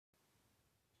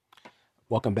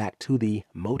Welcome back to the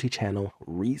Multi-Channel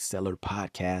Reseller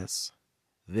Podcast.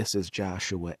 This is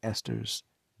Joshua Esters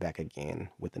back again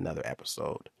with another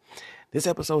episode. This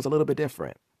episode is a little bit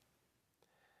different.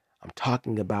 I'm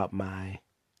talking about my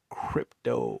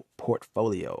crypto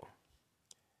portfolio.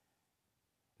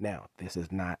 Now, this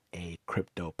is not a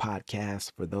crypto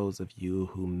podcast for those of you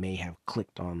who may have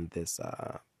clicked on this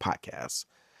podcast.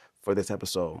 For this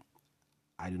episode,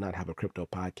 I do not have a crypto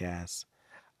podcast.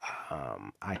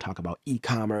 I talk about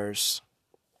e-commerce,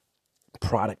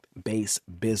 product-based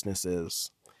businesses,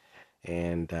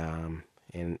 and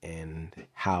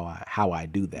how I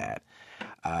do that.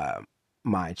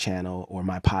 My channel, or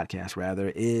my podcast rather,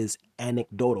 is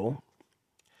anecdotal.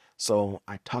 So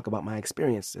I talk about my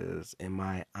experiences in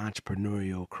my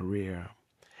entrepreneurial career,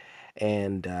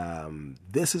 and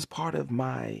this is part of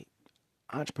my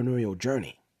entrepreneurial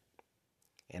journey.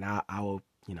 And I will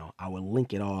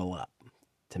link it all up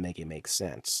to make it make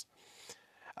sense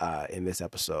in this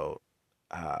episode.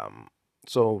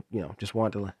 Just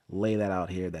wanted to lay that out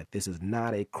here, that this is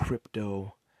not a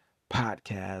crypto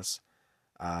podcast,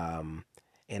 and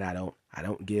I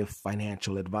don't give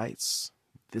financial advice.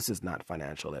 This is not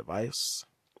financial advice.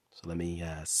 So let me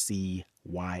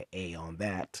CYA on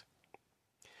that.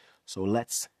 So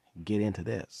let's get into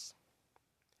this.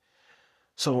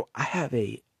 So I have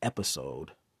a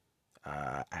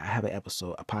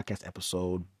podcast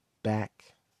episode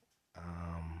back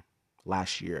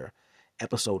last year,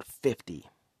 episode 50.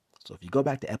 So if you go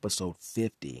back to episode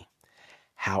 50,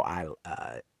 how I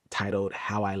titled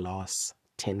How I Lost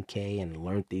 10K and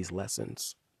Learned These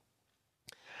Lessons,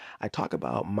 I talk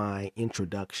about my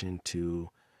introduction to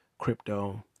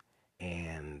crypto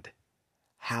and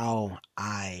how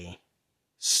I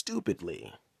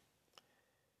stupidly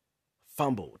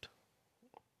fumbled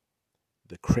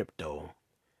the crypto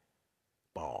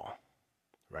ball,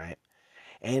 right?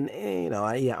 And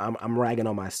I'm ragging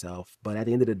on myself, but at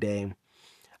the end of the day,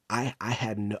 I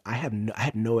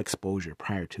had no exposure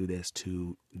prior to this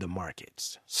to the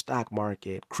markets, stock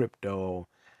market, crypto.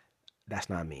 That's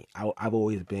not me. I've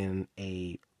always been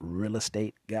a real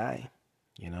estate guy.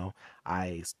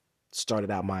 I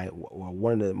started out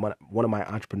one of my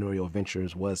entrepreneurial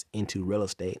ventures was into real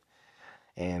estate,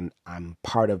 and I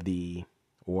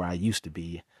used to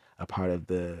be a part of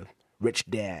the Rich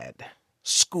Dad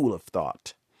School of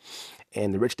Thought.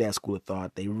 And the Rich Dad School of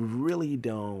Thought, they really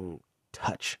don't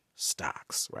touch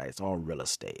stocks, right? It's all real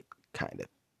estate kind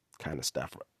of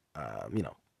stuff,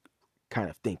 kind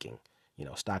of thinking.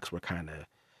 Stocks were kind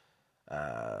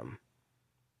of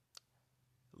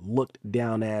looked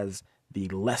down as the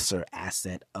lesser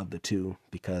asset of the two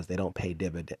because they don't pay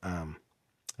dividend.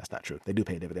 That's not true. They do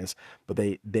pay dividends, but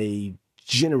they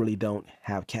generally don't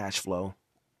have cash flow.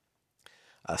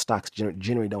 Stocks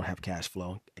generally don't have cash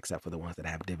flow, except for the ones that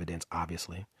have dividends,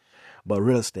 obviously. But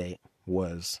real estate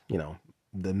was,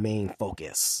 the main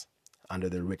focus under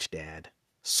the Rich Dad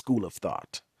School of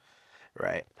Thought,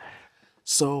 right?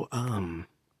 So, I'm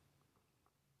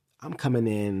coming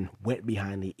in wet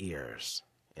behind the ears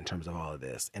in terms of all of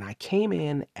this, and I came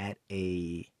in at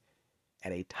a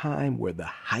time where the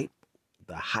hype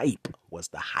was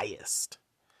the highest,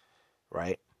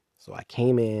 right? So I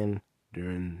came in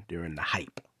during the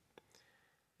hype,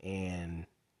 and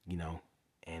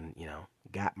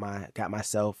got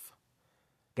myself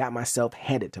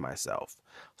handed to myself.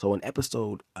 So in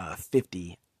episode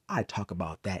 50, I talk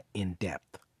about that in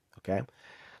depth. Okay,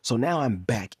 so now I'm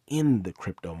back in the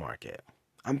crypto market.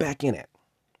 I'm back in it.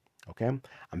 Okay,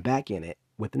 I'm back in it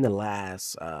within the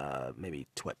last maybe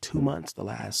 2 months, the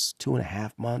last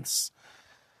 2.5 months.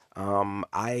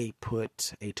 I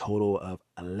put a total of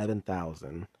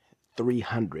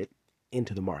 11,300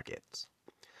 into the markets.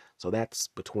 So that's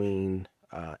between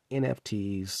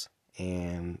NFTs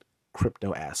and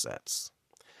crypto assets.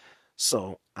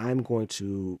 So I'm going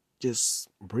to just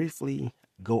briefly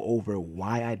go over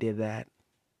why I did that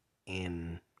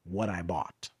and what I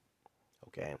bought.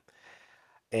 Okay.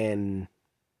 And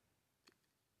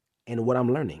what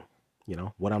I'm learning,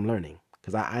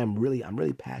 because I'm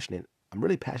really passionate. I'm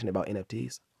really passionate about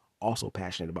NFTs, also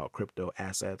passionate about crypto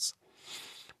assets,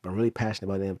 but I'm really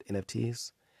passionate about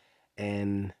NFTs.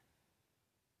 And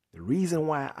the reason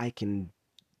why I can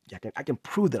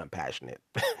prove that I'm passionate,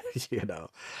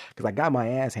 because I got my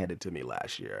ass handed to me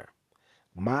last year.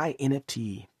 My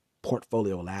NFT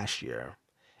portfolio last year,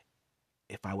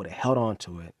 if I would have held on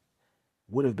to it,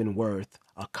 would have been worth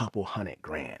a couple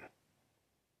 $100,000.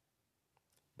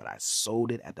 But I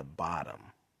sold it at the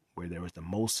bottom where there was the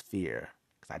most fear,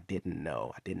 because I didn't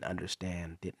know, I didn't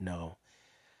understand, didn't know.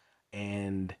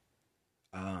 And,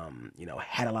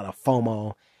 had a lot of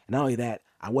FOMO, Not only that,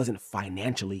 I wasn't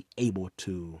financially able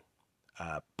to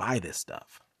buy this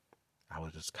stuff. I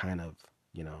was just kind of,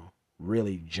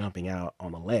 really jumping out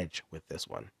on the ledge with this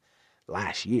one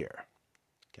last year.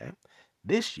 Okay.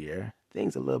 This year,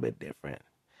 things a little bit different.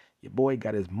 Your boy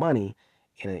got his money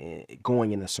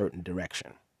going in a certain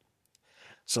direction.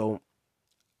 So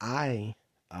I,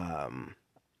 um,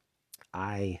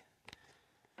 I,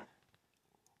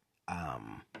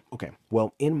 okay.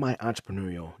 Well, in my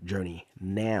entrepreneurial journey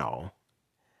now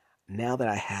that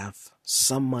I have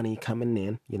some money coming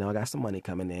in, I got some money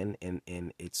coming in,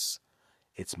 and it's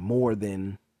more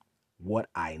than what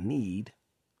I need.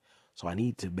 So I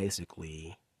need to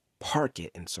basically park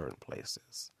it in certain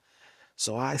places.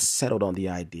 So I settled on the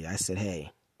idea. I said,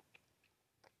 hey,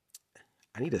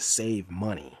 I need to save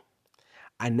money.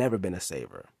 I never been a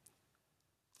saver.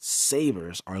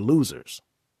 Savers are losers,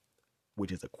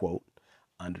 which is a quote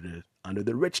under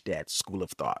the rich dad school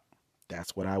of thought.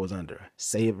 That's what I was under.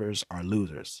 Savers are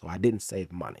losers. So I didn't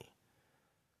save money.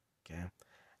 Okay?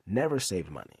 Never saved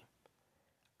money.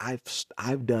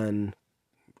 I've done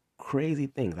crazy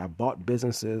things. I bought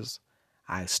businesses.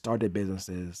 I started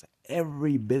businesses.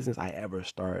 Every business I ever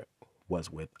start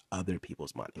was with other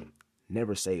people's money.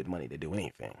 Never saved money to do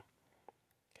anything.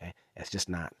 Okay? It's just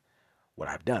not what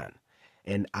I've done.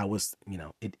 And I was,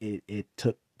 it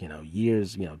took,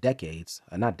 years, decades,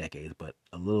 not decades, but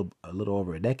a little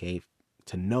over a decade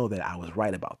to know that I was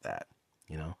right about that.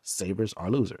 Savers are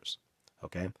losers.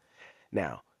 Okay.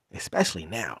 Now, especially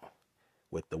now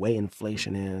with the way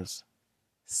inflation is,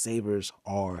 savers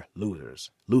are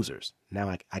losers. Losers.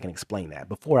 Now I can explain that.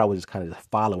 Before I was just kind of just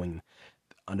following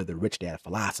under the rich dad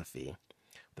philosophy,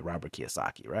 the Robert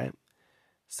Kiyosaki, right?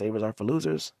 Savers are for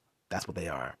losers. That's what they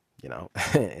are,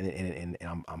 and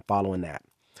I'm following that.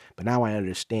 But now I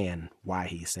understand why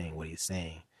he's saying what he's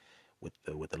saying. With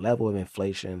the level of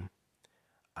inflation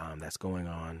that's going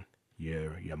on,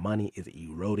 your money is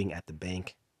eroding at the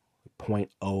bank,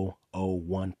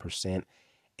 0.001%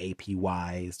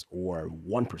 APYs or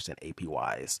 1%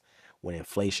 APYs. When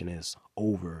inflation is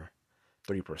over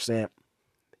 3%,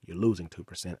 you're losing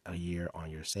 2% a year on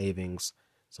your savings.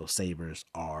 So savers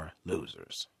are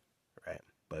losers, right?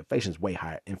 But inflation is way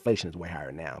higher. Inflation is way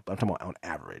higher now. But I'm talking about on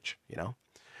average,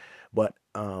 But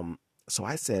so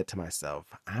I said to myself,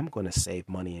 I'm going to save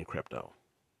money in crypto.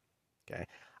 Okay,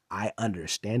 I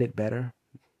understand it better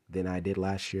than I did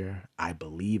last year. I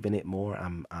believe in it more.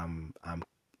 I'm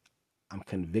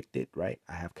convicted, right?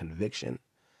 I have conviction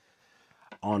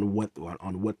on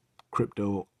what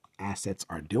crypto assets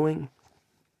are doing.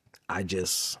 I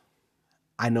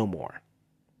know more,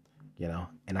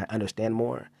 and I understand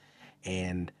more,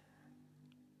 and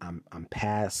I'm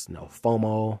past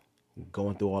FOMO,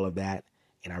 going through all of that,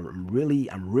 and I'm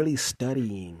really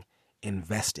studying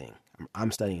investing.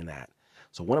 I'm studying that.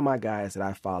 So one of my guys that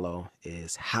I follow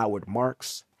is Howard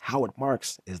Marks. Howard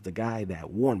Marks is the guy that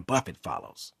Warren Buffett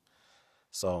follows.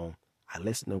 So I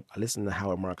listen to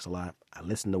Howard Marks a lot. I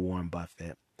listen to Warren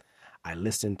Buffett. I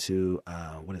listen to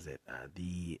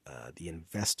the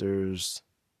Investors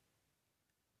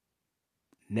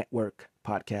Network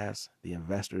podcast, the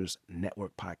Investors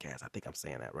Network podcast. I think I'm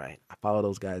saying that right. I follow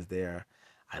those guys there.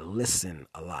 I listen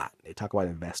a lot. They talk about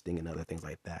investing and other things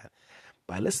like that.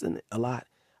 But I listen a lot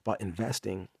about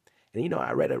investing. And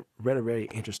I read a very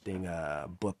interesting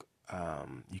book.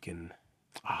 You can,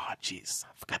 I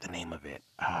forgot the name of it.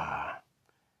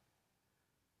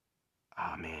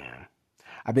 Man,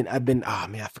 I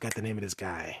forgot the name of this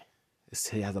guy.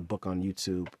 He has a book on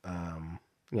YouTube.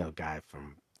 Guy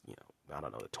from I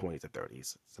don't know, the 20s or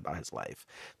 30s. It's about his life,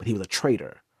 but he was a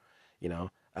trader. You know,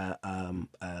 uh, um,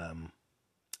 um,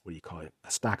 what do you call it?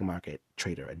 A stock market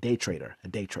trader, a day trader,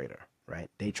 right?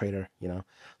 Day trader.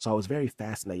 So I was very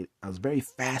fascinated. I was very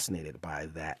fascinated by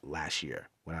that last year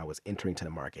when I was entering to the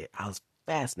market. I was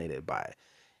fascinated by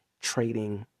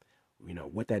trading.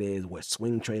 What that is, what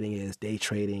swing trading is, day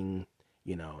trading.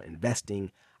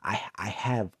 Investing. I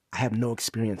have no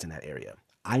experience in that area.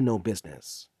 I know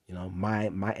business.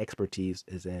 My expertise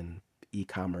is in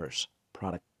e-commerce,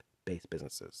 product-based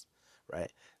businesses,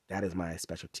 right? That is my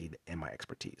specialty and my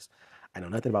expertise. I know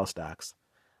nothing about stocks.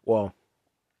 Well,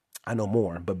 I know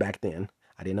more, but back then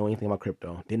I didn't know anything about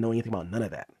crypto. Didn't know anything about none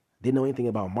of that. Didn't know anything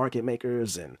about market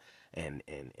makers and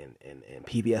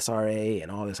PVSRA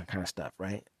and all this kind of stuff,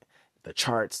 right? The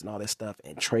charts and all this stuff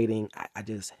and trading. I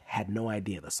just had no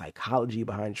idea the psychology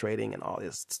behind trading and all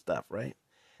this stuff, right?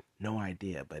 No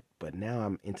idea. But now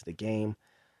I'm into the game.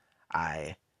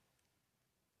 I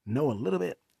know a little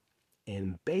bit,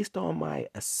 and based on my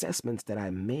assessments that I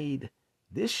made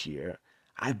this year,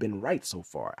 I've been right so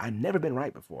far. I've never been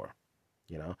right before,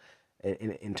 you know,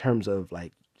 in terms of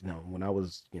like when I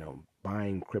was,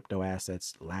 buying crypto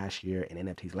assets last year and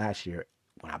NFTs last year,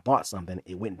 when I bought something,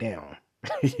 it went down.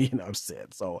 You know what I'm saying?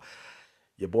 So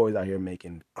your boys out here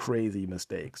making crazy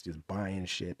mistakes, just buying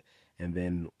shit and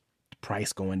then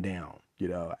price going down,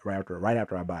 right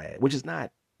after I buy it,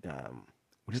 um,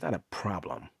 which is not a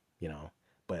problem, you know.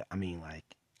 But I mean, like,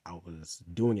 I was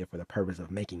doing it for the purpose of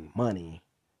making money,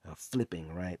 of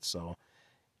flipping, right? So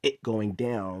it going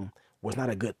down was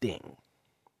not a good thing,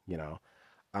 you know.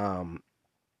 Um,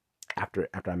 after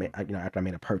I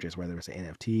made a purchase, whether it's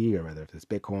an NFT or whether it's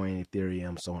Bitcoin,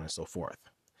 Ethereum, so on and so forth.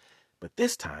 But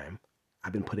this time,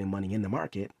 I've been putting money in the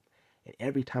market, and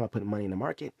every time I put money in the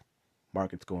market,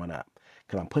 market's going up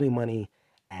because I'm putting money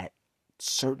at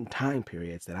certain time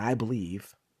periods that I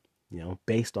believe,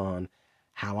 based on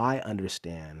how I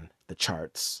understand the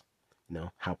charts,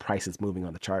 how price is moving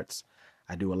on the charts.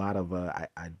 I do a lot of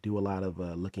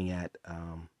looking at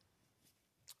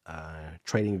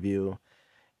TradingView,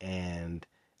 and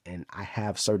I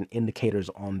have certain indicators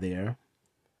on there,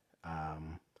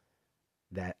 um,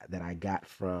 that I got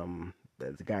from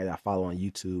the guy that I follow on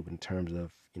YouTube in terms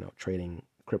of trading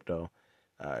crypto,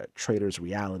 Traders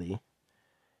Reality.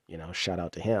 Shout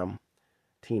out to him,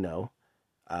 Tino.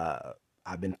 Uh,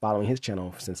 I've been following his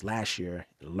channel since last year,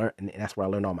 and that's where I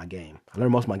learned all my game. I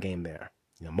learned most of my game there.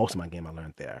 Most of my game I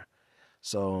learned there.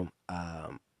 So,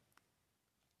 I've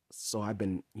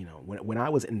been, when I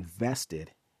was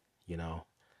invested, you know,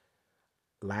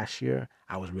 last year,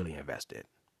 I was really invested.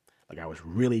 Like, I was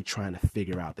really trying to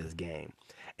figure out this game,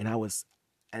 and I was,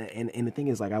 and the thing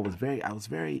is, like, I was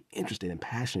very interested and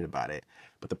passionate about it.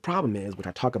 But the problem is, which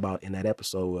I talk about in that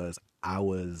episode, was I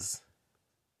was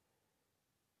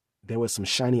there was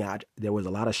there was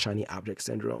a lot of shiny object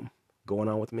syndrome going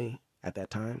on with me at that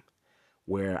time,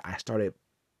 where I started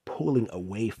pulling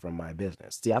away from my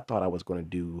business. See, I thought I was going to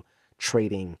do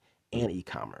trading and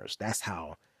e-commerce. That's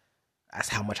how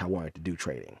much I wanted to do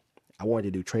trading. I wanted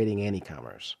to do trading and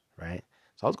e-commerce, right?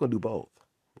 So I was going to do both,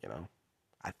 you know.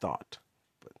 I thought,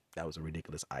 but that was a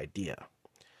ridiculous idea.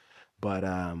 But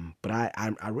I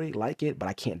really like it, but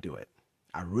I can't do it.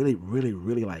 I really, really,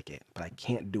 really like it, but I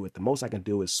can't do it. The most I can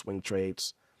do is swing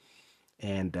trades,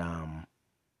 and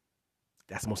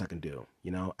that's the most I can do.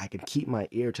 I can keep my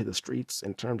ear to the streets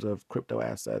in terms of crypto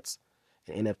assets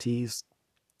and NFTs,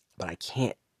 but I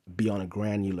can't be on a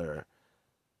granular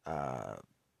uh,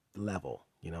 level.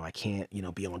 I can't,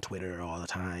 be on Twitter all the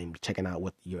time, checking out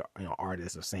what your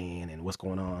artists are saying and what's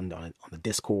going on the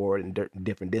Discord and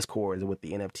different Discords with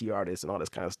the NFT artists and all this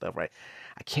kind of stuff, right?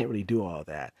 I can't really do all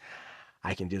that.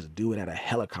 I can just do it at a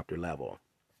helicopter level.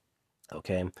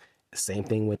 Okay. Same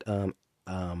thing with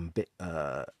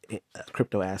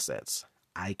crypto assets.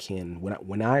 I can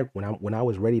when I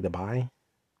was ready to buy,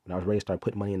 when I was ready to start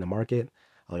putting money in the market,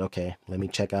 I was like, okay, let me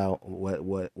check out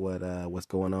what's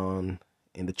going on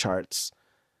in the charts.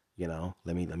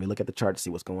 Let me look at the chart, see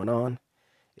what's going on.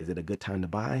 Is it a good time to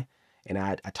buy? And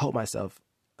I told myself,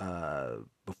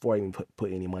 before I even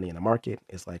put any money in the market,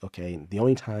 it's like, okay, the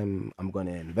only time I'm going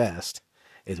to invest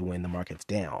is when the market's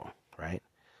down, right?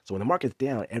 So when the market's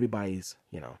down, everybody's,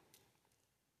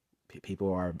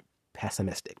 people are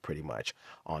pessimistic pretty much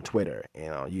on Twitter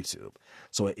and on YouTube.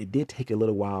 So it did take a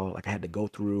little while. Like, I had to go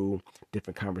through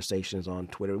different conversations on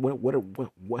Twitter.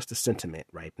 What's the sentiment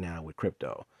right now with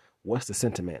crypto? What's the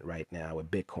sentiment right now with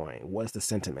Bitcoin? What's the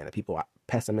sentiment? Are people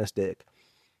pessimistic?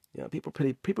 People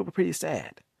are pretty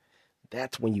sad.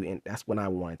 That's when I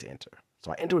wanted to enter.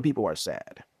 So I enter when people are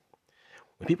sad.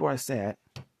 When people are sad,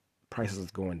 prices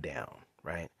is going down,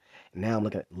 right? And now I'm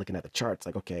looking at the charts,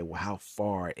 like, okay, well, how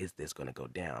far is this going to go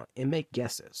down? And make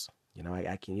guesses. You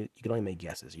can only make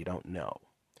guesses. You don't know.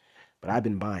 But I've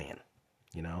been buying.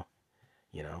 You know,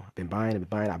 I've been buying. I've been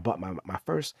buying. I bought my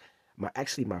first,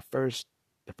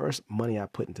 the first money I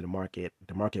put into the market.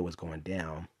 The market was going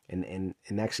down, and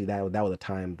actually that was the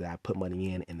time that I put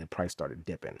money in, and the price started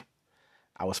dipping.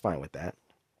 I was fine with that.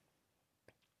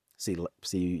 See,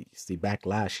 back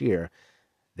last year,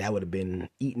 that would have been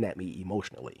eating at me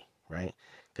emotionally, right?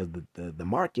 Because the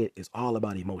market is all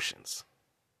about emotions.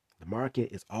 The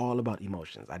market is all about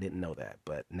emotions. I didn't know that,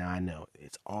 but now I know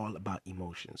it's all about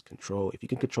emotions. Control. If you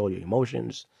can control your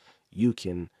emotions, you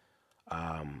can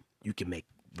make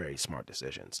very smart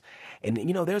decisions. And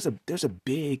there's a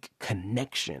big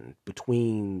connection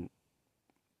between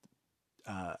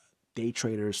uh, day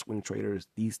traders, swing traders,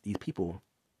 these people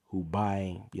who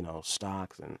buy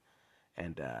stocks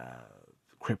and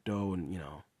crypto, and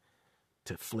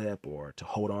to flip or to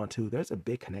hold on to. There's a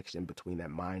big connection between that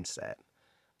mindset,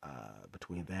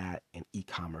 between that and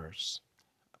e-commerce,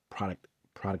 product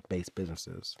based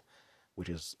businesses, which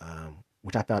is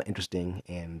which I found interesting,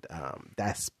 and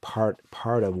that's part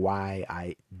of why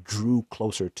I drew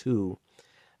closer to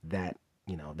that,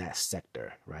 that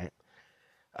sector, right?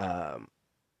 Um,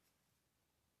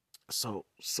 so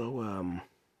so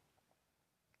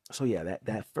so yeah,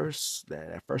 that first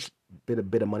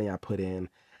bit of money I put in,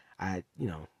 I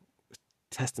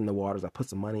testing the waters. I put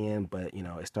some money in, but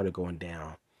it started going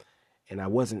down, and I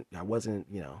wasn't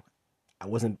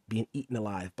being eaten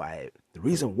alive by it. The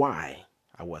reason why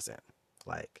I wasn't,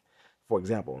 like, for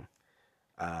example,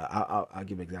 I'll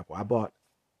give an example. I bought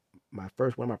one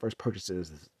of my first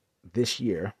purchases this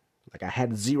year. Like, I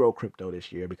had zero crypto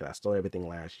this year because I sold everything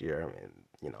last year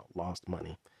and lost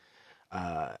money.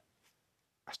 Uh,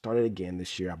 I started again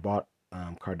this year. I bought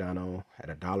Cardano at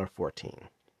 $1.14.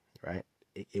 Right?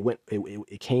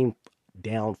 It came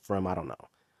down from, I don't know,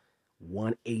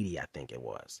 180, I think it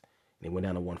was, and it went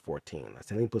down to 114. I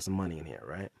said, let me put some money in here,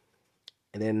 right?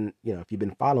 And then, if you've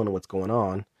been following what's going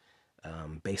on,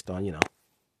 based on,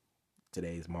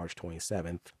 today's March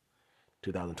 27th,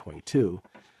 2022,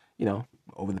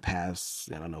 over the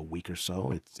past, I don't know, week or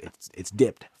so, it's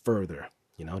dipped further,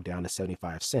 down to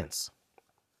 75 cents.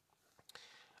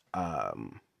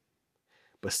 Um,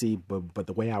 but see, but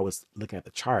the way I was looking at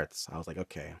the charts, I was like,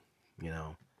 okay, you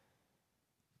know,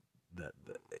 the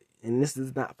and this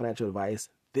is not financial advice.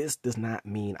 This does not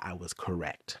mean I was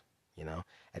correct.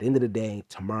 At the end of the day,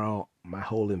 tomorrow my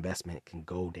whole investment can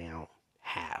go down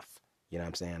half. You know what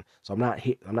I'm saying? So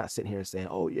I'm not sitting here saying,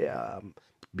 oh yeah,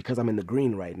 because I'm in the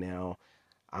green right now,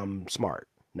 I'm smart.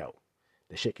 No,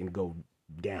 the shit can go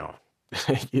down.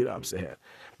 You know what I'm saying?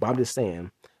 But I'm just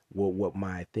saying what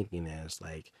my thinking is.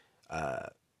 Like, uh,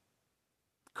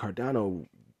 Cardano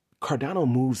Cardano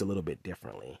moves a little bit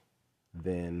differently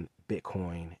than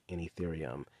Bitcoin and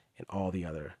Ethereum and all the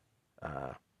other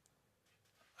uh,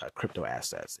 crypto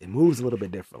assets. It moves a little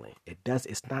bit differently. It does.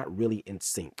 It's not really in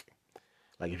sync.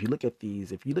 Like, if you look at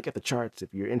the charts,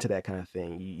 if you're into that kind of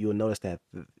thing, you'll notice that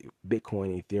Bitcoin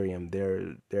and Ethereum,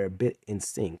 they're a bit in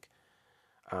sync.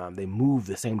 They move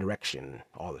the same direction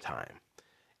all the time.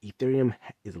 Ethereum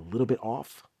is a little bit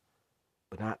off,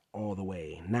 but not all the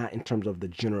way. Not in terms of the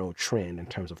general trend in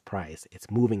terms of price.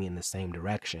 It's moving in the same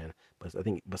direction, but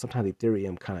sometimes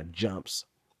Ethereum kind of jumps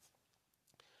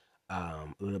a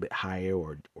little bit higher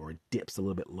or dips a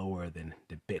little bit lower than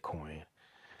the Bitcoin.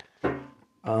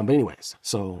 But anyways,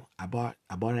 so I bought it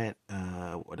at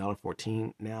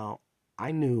 $1.14. Now,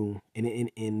 I knew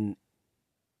and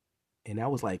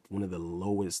that was like one of the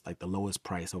lowest, like the lowest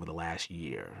price over the last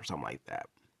year or something like that,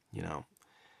 you know.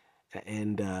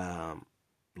 And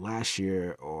last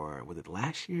year, or was it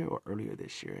last year or earlier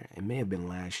this year? It may have been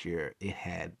last year. It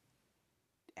had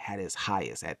its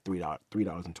highest at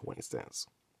 $3.20.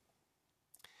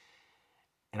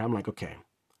 And I'm like, okay,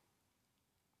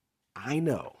 I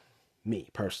know, me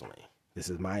personally, this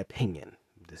is my opinion.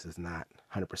 This is not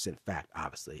 100% fact,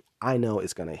 obviously. I know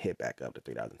it's going to hit back up to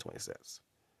 $3.20,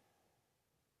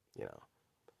 you know.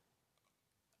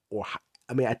 Or,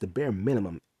 I mean, at the bare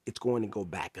minimum, it's going to go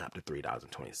back up to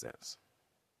 $3.20.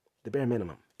 The bare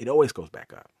minimum. It always goes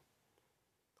back up.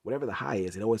 Whatever the high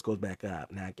is, it always goes back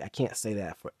up. Now, I can't say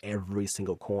that for every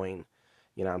single coin,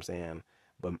 you know what I'm saying?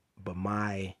 But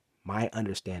my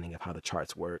understanding of how the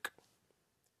charts work,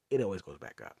 it always goes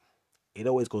back up. It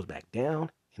always goes back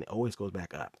down, and it always goes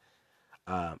back up.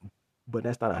 Um, but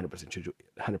that's not 100% true.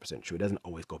 100% true. It doesn't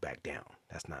always go back down.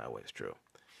 That's not always true.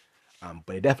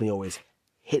 But it definitely always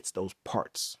hits those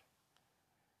parts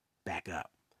back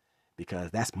up because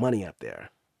that's money up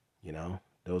there. You know,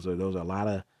 those are a lot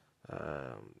of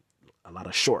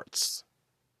shorts,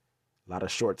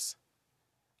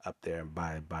 up there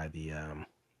by the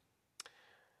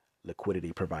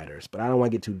liquidity providers. But I don't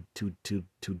want to get too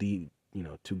deep,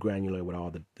 too granular with all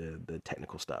the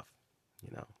technical stuff, you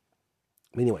know.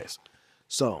 Anyways,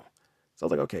 so I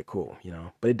was like, okay, cool,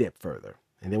 but it dipped further.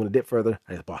 And then when it dipped further,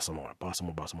 I just bought some more, bought some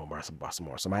more, bought some more, bought some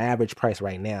more. So my average price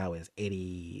right now is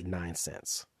 89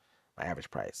 cents. My average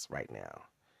price right now.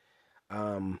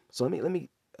 So let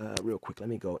me real quick, I'm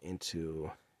gonna go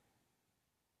into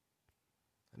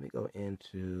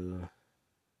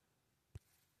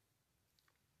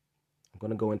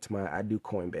I do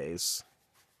Coinbase.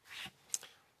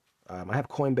 I have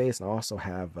Coinbase, and I also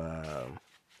have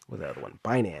what's the other one?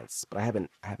 Binance. But I haven't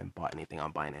bought anything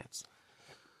on Binance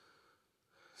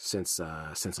since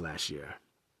last year.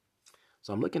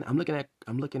 So I'm looking at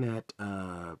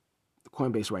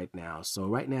Coinbase right now. So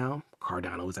right now,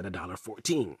 Cardano is at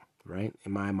 $1.14, right?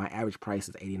 And my average price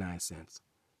is 89 cents.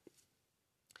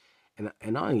 And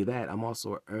not only that, I'm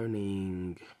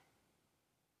earning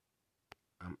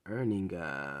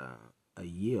a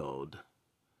yield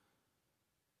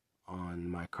on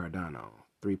my Cardano,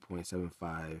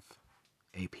 3.75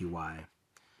 APY.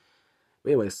 But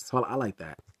anyways, so I like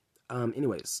that.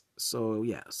 Anyways, so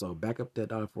yeah, so back up to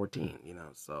 $1.14, you know.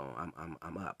 So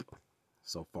I'm up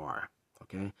so far.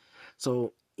 Okay.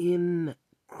 So in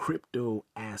crypto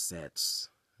assets,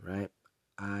 right?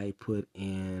 I put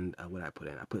in what I put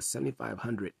in. I put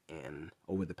 7,500 in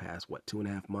over the past what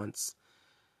 2.5 months.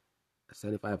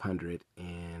 7,500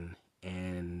 in,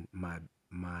 and my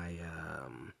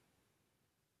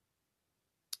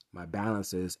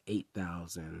balance is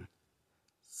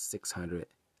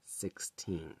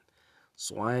 8,616.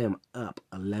 So I am up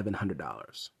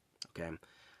 $1,100. Okay.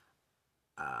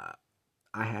 Uh,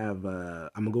 I have I'm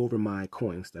gonna go over my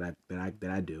coins that I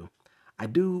do. I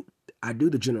do I do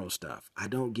the general stuff. I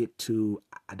don't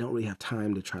really have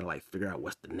time to try to like figure out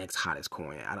what's the next hottest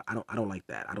coin. I don't like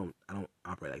that. I don't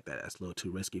operate like that. That's a little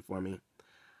too risky for me.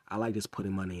 I like just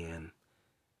putting money in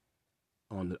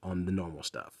on the normal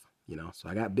stuff, you know. So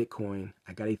I got Bitcoin,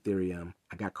 I got Ethereum,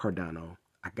 I got Cardano,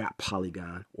 I got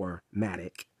Polygon or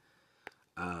Matic.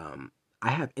 I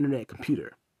have Internet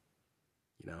Computer,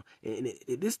 you know, and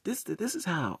this is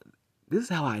how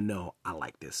I know I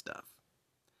like this stuff.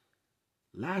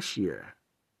 Last year,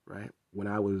 right when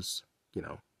I was, you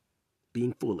know,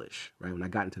 being foolish, right when I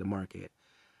got into the market,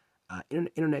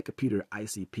 Internet Computer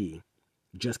ICP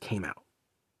just came out,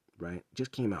 right?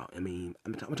 Just came out. I mean,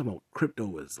 I'm talking about crypto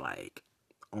was like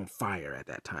on fire at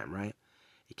that time, right?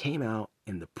 It came out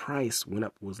and the price went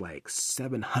up was like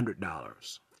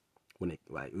 $700 when it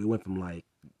went from like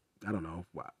I don't know,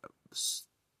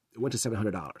 it went to $700,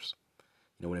 you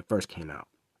know, when it first came out.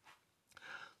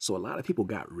 So a lot of people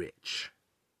got rich.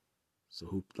 A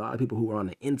lot of people who were on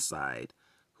the inside,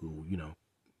 who you know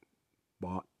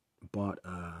bought bought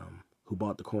who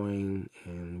bought the coin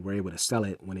and were able to sell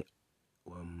it when it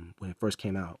first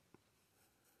came out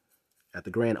at the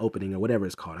grand opening or whatever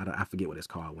it's called. I forget what it's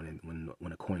called when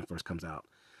a coin first comes out,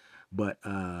 but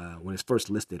when it's first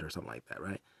listed or something like that,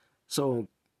 right? So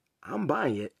I'm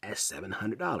buying it at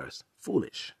 $700.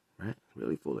 Foolish, right?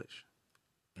 Really foolish.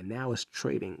 And now it's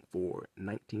trading for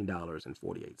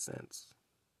 $19.48.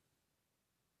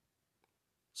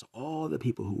 So all the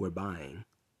people who were buying,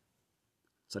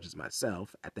 such as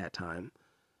myself at that time,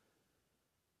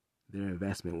 their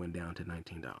investment went down to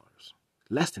 $19.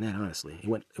 Less than that, honestly. It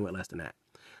went less than that.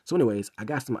 So anyways, I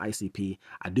got some ICP.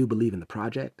 I do believe in the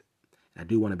project. I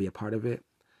do want to be a part of it.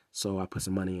 So I put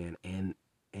some money in, and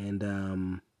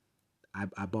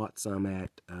I bought some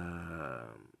at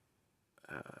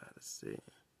let's see.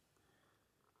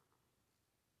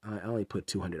 I only put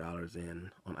 $200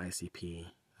 in on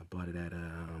ICP. I bought it at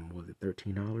what was it,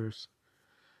 $13?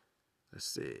 Let's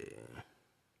see.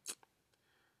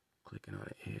 Clicking on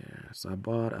it here. So I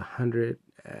bought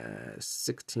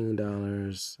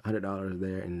 $16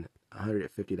 there, and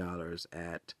 $150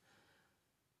 at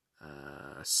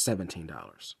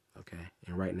 $17. Okay,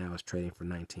 and right now it's trading for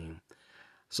 19.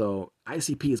 So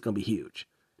ICP is gonna be huge.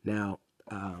 Now,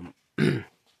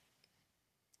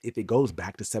 if it goes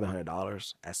back to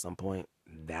 $700 at some point,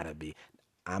 that'll be.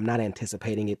 I'm not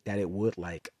anticipating it that it would,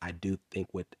 like I do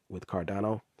think with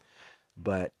Cardano,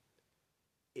 but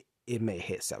it may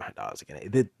hit $700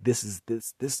 again.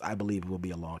 This I believe will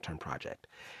be a long-term project.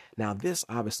 Now this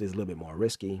obviously is a little bit more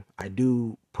risky. I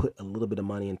do put a little bit of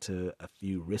money into a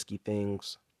few risky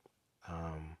things.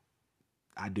 Um,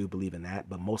 I do believe in that,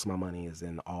 but most of my money is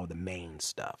in all the main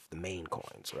stuff, the main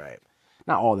coins, right?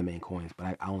 Not all the main coins,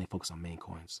 but I only focus on main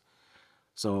coins.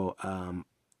 So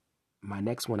my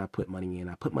next one I put money in.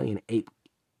 I put money in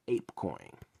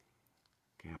Apecoin.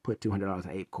 Okay, I put $200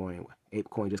 in Apecoin.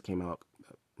 Apecoin just came out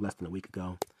less than a week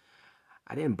ago.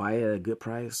 I didn't buy it at a good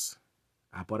price.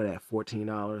 I bought it at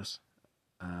 $14.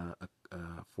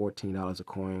 $14 a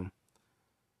coin.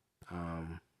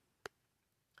 I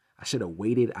should have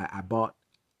waited. I bought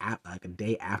like a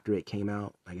day after it came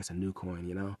out. Like it's a new coin,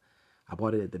 you know. I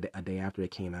bought it a day after it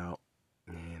came out,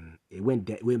 and it went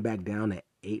back down to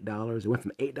 $8. It went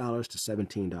from $8 to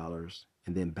 $17,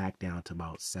 and then back down to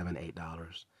about $7,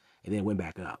 $8, and then it went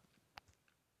back up.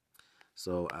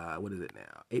 So what is it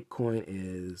now? Apecoin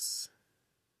is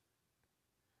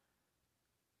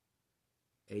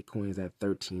at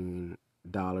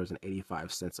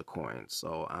 $13.85 a coin.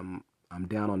 So I'm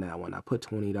down on that one. I put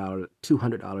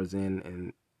 $200 in,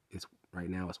 and it's right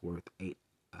now it's worth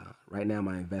right now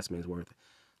my investment is worth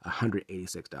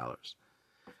 $186.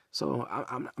 So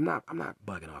I'm not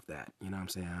bugging off that. You know what I'm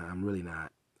saying? I'm really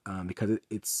not, because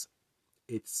it's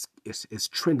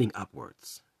trending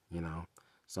upwards. You know,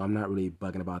 so I'm not really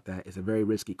bugging about that. It's a very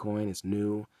risky coin. It's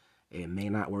new. It may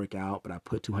not work out, but I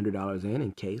put $200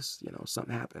 in case, you know,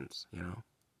 something happens. You know.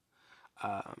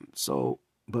 So,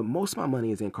 but most of my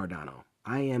money is in Cardano.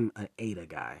 I am an ADA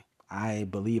guy. I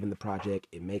believe in the project.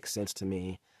 It makes sense to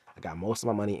me. I got most of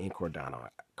my money in Cardano.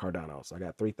 Cardano. So I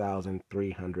got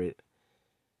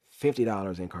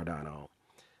 $3,350 in Cardano.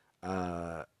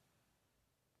 Uh,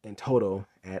 in total,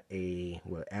 at a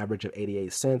average of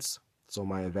 88 cents. So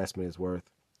my investment is worth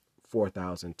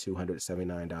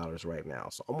 $4,279 right now.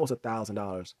 So almost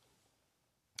 $1,000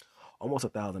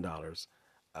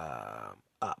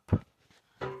 up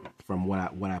from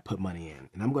what I put money in,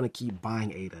 and I'm gonna keep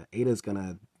buying ADA. ADA's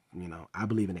gonna, I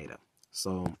believe in ADA.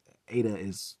 So ADA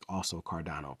is also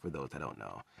Cardano for those that don't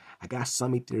know. I got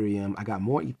some Ethereum. I got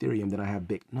more Ethereum than I have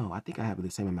No, I think I have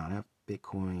the same amount. I have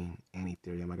Bitcoin and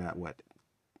Ethereum. I got what?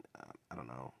 I don't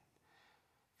know,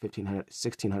 $1,600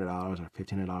 or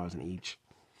 $1,500 in each.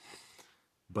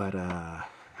 But I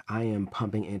am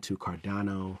pumping into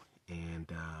Cardano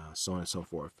and so on and so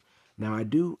forth. Now I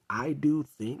do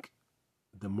think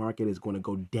the market is going to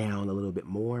go down a little bit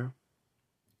more.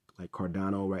 Like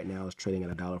Cardano right now is trading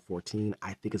at $1.14.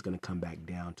 I think it's going to come back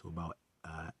down to about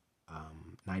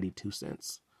 92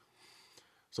 cents.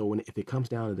 So if it comes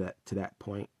down to that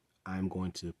point, I'm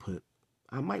going to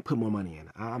I might put more money in.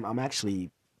 I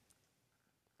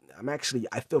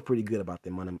feel pretty good about the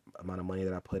amount of money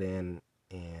that I put in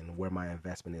and where my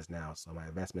investment is now. So my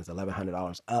investment is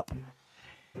 $1,100 up,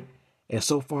 and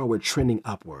so far we're trending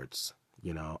upwards.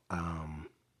 You know,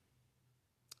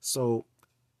 so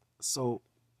so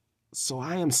so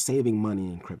I am saving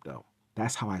money in crypto.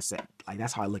 That's how I say, like,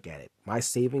 that's how I look at it. My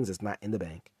savings is not in the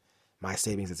bank. My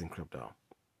savings is in crypto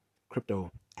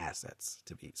assets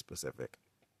to be specific.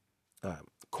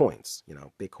 Coins,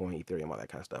 Bitcoin, Ethereum, all that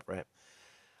kind of stuff, right?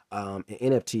 And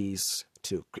NFTs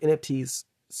too. NFTs,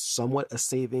 somewhat a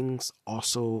savings,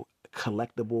 also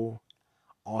collectible,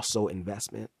 also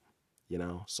investment.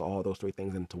 So all those three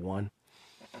things into one.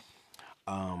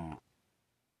 Um,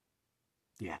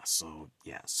 so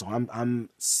I'm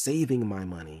saving my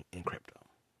money in crypto.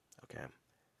 Okay,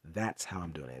 that's how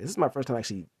I'm doing it. This is my first time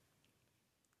actually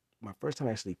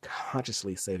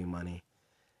consciously saving money.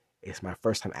 It's my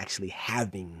first time actually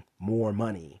having more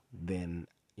money than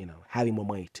having more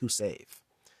money to save.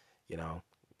 You know,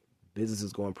 Business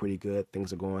is going pretty good.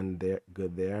 Things are going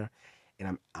good there,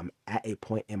 and I'm at a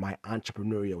point in my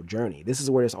entrepreneurial journey. This is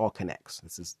where this all connects.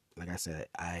 This is, like I said,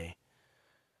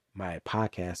 my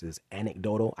podcast is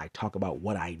anecdotal. I talk about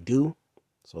what I do,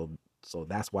 so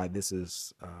that's why this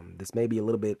may be a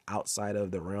little bit outside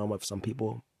of the realm of some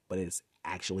people, but it's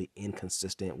actually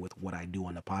inconsistent with what I do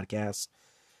on the podcast.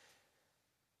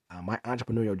 My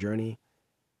entrepreneurial journey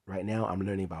right now, I'm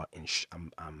learning about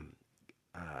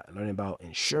learning about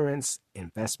insurance,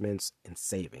 investments, and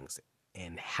savings,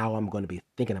 and how I'm going to be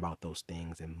thinking about those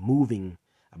things and moving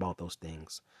about those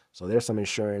things. So there's some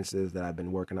insurances that I've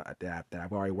been working on, that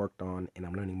I've already worked on, and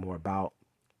I'm learning more about,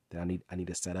 that I need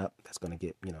to set up. That's going to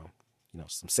get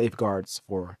some safeguards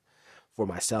for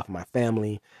myself and my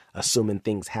family, assuming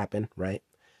things happen, right?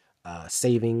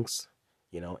 Savings,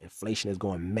 inflation is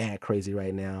going mad crazy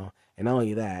right now, and not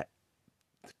only that,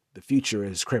 the future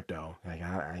is crypto. Like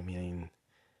I mean,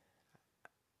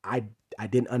 I I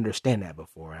didn't understand that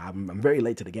before. I'm very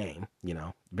late to the game,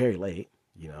 very late,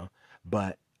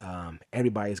 but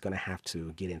everybody's gonna have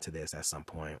to get into this at some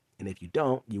point, and if you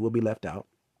don't, you will be left out.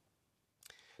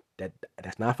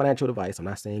 That's not financial advice. I'm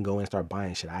not saying go and start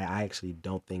buying shit. I actually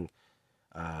don't think.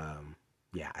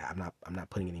 Yeah, I'm not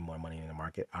putting any more money in the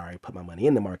market. I already put my money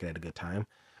in the market at a good time,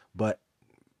 but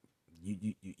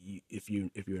if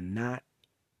you're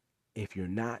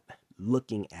not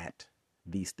looking at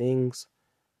these things,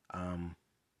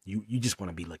 you just want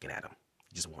to be looking at them.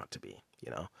 You just want to be,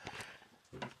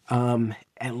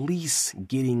 at least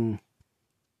getting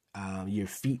your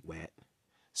feet wet,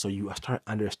 so you start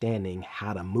understanding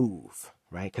how to move,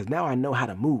 right? Because now I know how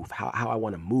to move, how I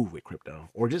want to move with crypto,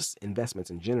 or just investments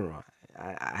in general.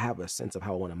 I have a sense of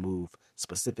how I want to move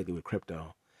specifically with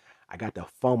crypto. I got the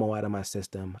FOMO out of my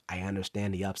system. I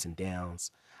understand the ups and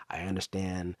downs. I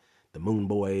understand the moon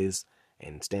boys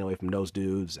and staying away from those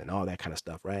dudes and all that kind of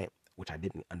stuff, right? Which I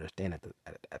didn't understand at the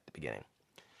beginning.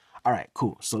 All right,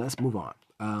 cool. So let's move on.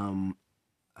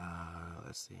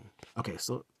 Let's see. Okay,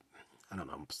 so I don't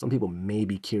know. Some people may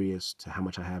be curious to how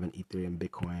much I have in Ethereum,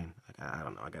 Bitcoin. I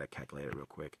don't know. I gotta calculate it real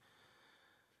quick.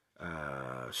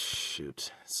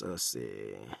 Shoot. So let's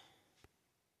see.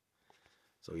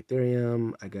 So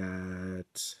Ethereum, I got,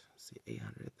 let's see,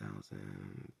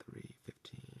 800,000,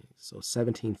 315. So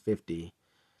 1750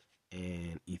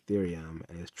 and Ethereum,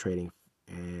 and it's trading,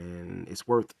 and it's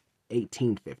worth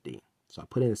 1850. So I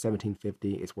put in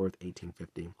 1750, it's worth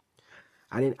 1850.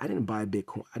 I didn't buy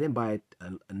Bitcoin. I didn't buy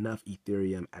enough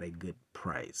Ethereum at a good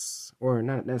price, or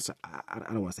not necessarily. I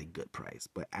don't want to say good price,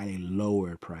 but at a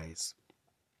lower price.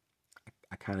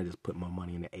 I kind of just put my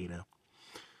money in the ADA.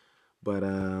 But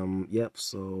yep.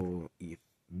 So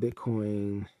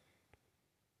Bitcoin,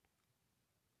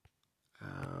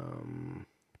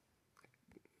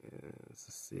 let's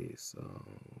see.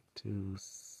 So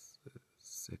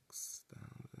 6,000.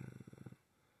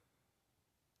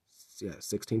 Yeah,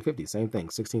 1650. Same thing.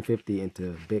 1650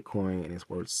 into Bitcoin, and it's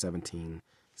worth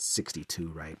 1762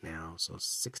 right now. So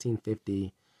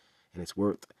 1650, and it's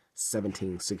worth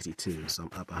 1762. So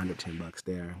I'm up $110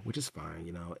 there, which is fine,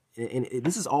 you know. And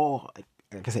this is all,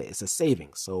 like I said, it's a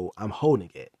savings. So I'm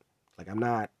holding it. Like, I'm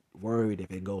not worried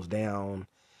if it goes down.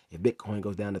 If Bitcoin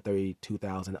goes down to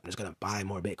 32,000, I'm just gonna buy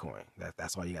more Bitcoin.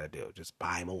 That's all you gotta do. Just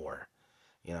buy more.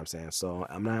 You know what I'm saying? So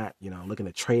I'm not, you know, looking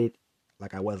to trade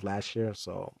like I was last year.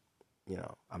 So, you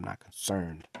know, I'm not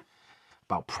concerned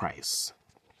about price.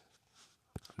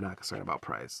 I'm not concerned about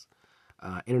price.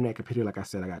 Internet computer, like I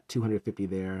said, I got 250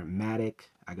 there. Matic,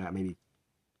 I got maybe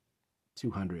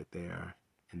 200 there.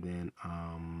 And then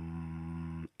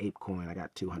ApeCoin, I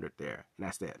got 200 there. And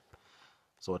that's it.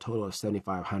 So a total of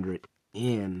 7,500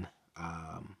 in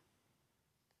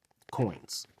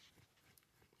coins,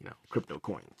 you know, crypto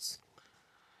coins,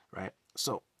 right?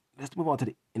 So let's move on to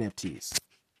the NFTs.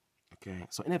 Okay,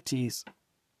 so NFTs,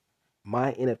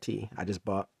 my NFT I just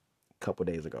bought a couple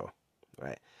days ago,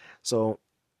 right? So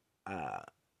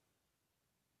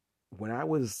when I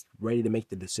was ready to make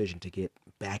the decision to get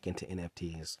back into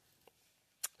NFTs,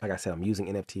 like I said, I'm using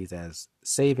NFTs as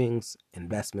savings,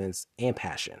 investments, and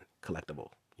passion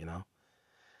collectible. You know,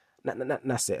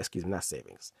 not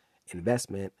savings,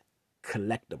 investment,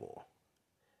 collectible,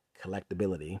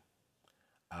 collectability,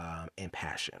 and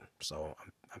passion. So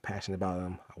I'm passionate about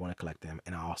them. I want to collect them,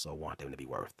 and I also want them to be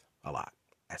worth a lot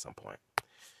at some point.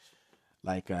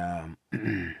 Like,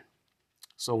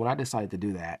 so when I decided to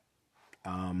do that,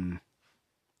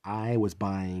 I was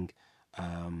buying,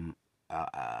 um,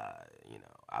 you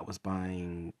know, I was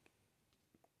buying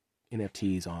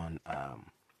NFTs on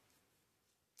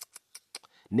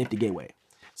Nifty Gateway.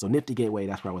 So Nifty Gateway,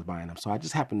 that's where I was buying them. So I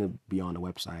just happened to be on the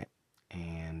website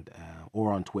and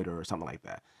or on Twitter or something like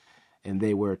that, and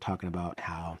they were talking about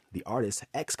how the artist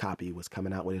XCOPY was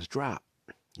coming out with his drop.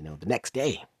 You know, the next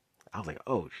day. I was like,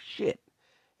 oh shit,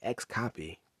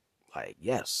 XCOPY, like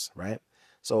yes, right?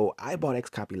 So I bought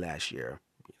XCOPY last year,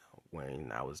 you know,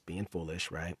 when I was being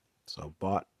foolish, right? So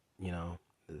bought, you know,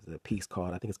 the piece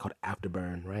called, I think it's called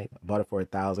Afterburn, right? I bought it for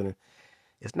 1,000.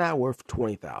 It's not worth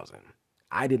 20,000.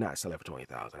 I did not sell it for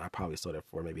 20,000. I probably sold it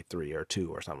for maybe 3 or 2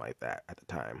 or something like that at the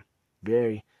time.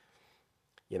 Very,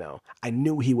 you know, I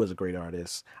knew he was a great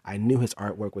artist. I knew his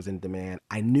artwork was in demand.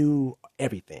 I knew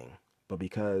everything, but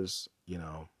because, you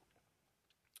know,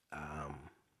 um,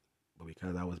 but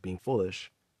because I was being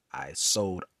foolish, I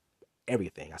sold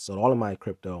everything. I sold all of my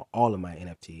crypto, all of my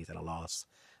NFTs at a loss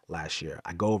last year.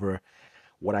 I go over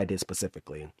what I did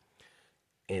specifically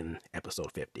in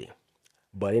episode 50.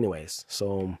 But anyways,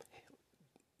 so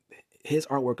his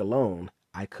artwork alone,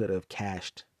 I could have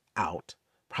cashed out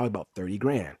probably about 30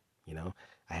 grand. You know,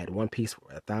 I had one piece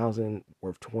for 1,000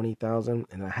 worth 20,000,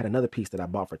 and I had another piece that I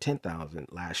bought for 10,000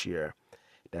 last year.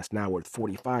 That's now worth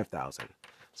 45,000.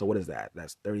 So what is that?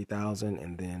 That's 30,000,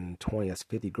 and then 20. That's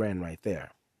 50 grand right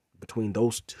there. Between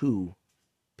those two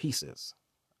pieces,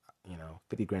 you know,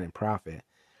 50 grand in profit.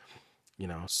 You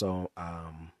know, so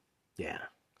yeah.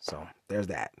 So there's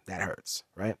that. That hurts,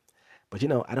 right? But you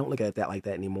know, I don't look at that like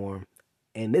that anymore.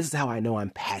 And this is how I know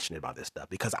I'm passionate about this stuff,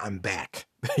 because I'm back.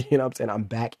 You know what I'm saying? I'm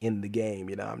back in the game.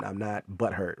 You know, I'm not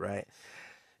butthurt, right?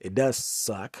 It does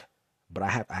suck, but I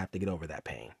have to get over that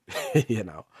pain. You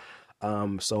know.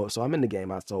 So I'm in the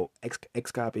game. So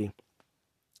XCOPY,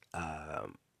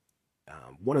 um,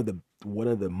 one of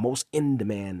the most in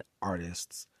demand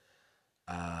artists,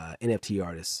 NFT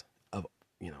artists of,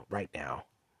 you know, right now,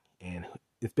 and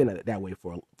it's been that way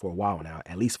for a while now,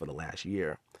 at least for the last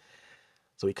year.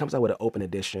 So he comes out with an open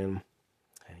edition,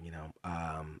 and you know,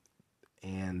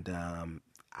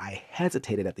 I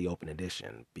hesitated at the open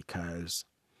edition because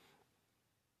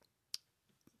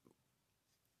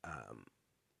um,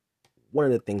 one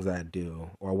of the things that I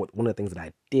do, or one of the things that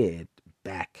I did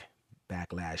back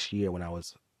last year when I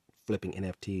was flipping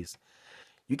NFTs,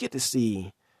 you get to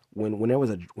see when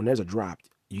there's a drop,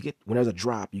 you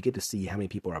get to see how many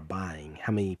people are buying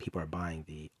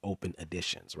the open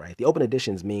editions, right? The open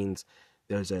editions means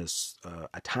there's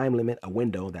a time limit, a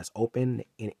window that's open,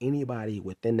 and anybody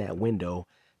within that window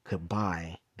could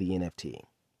buy the NFT,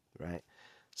 right?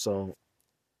 So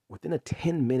within a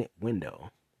 10-minute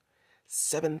window,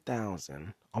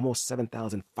 almost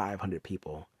 7,500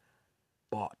 people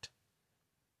bought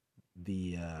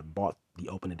bought the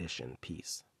open edition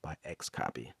piece by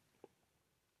XCOPY,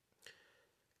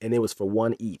 and it was for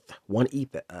one ETH. One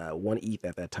ETH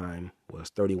at that time was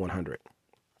 3,100.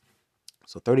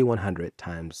 So 3,100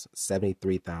 times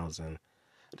 73,000.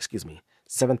 Excuse me,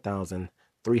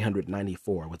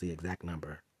 7,394 was the exact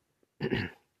number.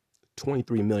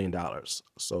 $23 million.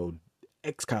 So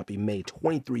XCOPY made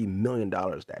 $23 million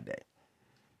that day.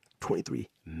 $23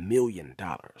 million.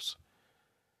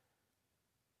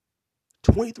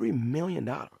 $23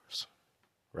 million.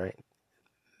 Right?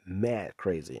 Mad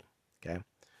crazy. Okay.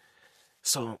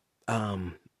 So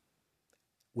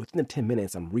within the 10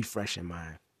 minutes, I'm refreshing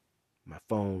my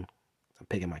phone. I'm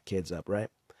picking my kids up, right,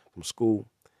 from school.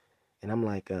 And I'm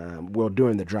like, well,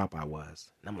 during the drop I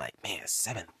was. And I'm like, man,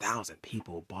 7,000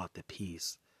 people bought the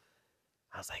piece.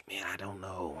 I was like, man, I don't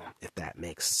know if that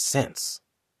makes sense.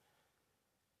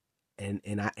 And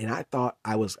I thought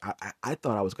I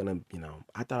thought I was gonna,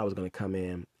 I thought I was gonna come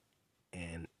in,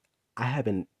 and I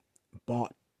haven't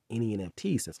bought any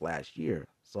NFT since last year.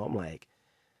 So I'm like,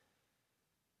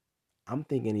 I'm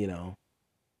thinking,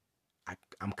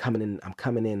 I'm coming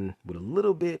in with a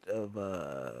little bit of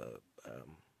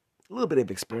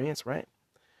experience, right?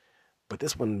 But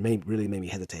this one really made me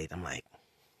hesitate. I'm like,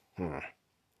 because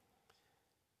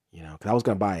I was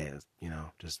gonna buy it,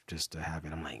 just to have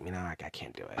it. I'm like, I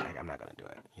can't do it. I'm not gonna do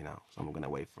it, So I'm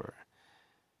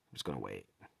just gonna wait,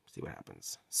 see what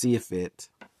happens, see if it.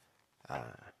 A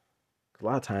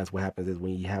lot of times, what happens is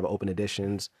when you have open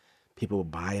editions, people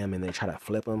buy them and they try to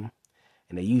flip them,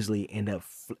 and they usually end up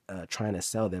trying to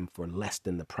sell them for less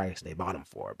than the price they bought them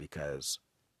for because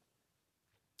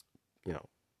you know,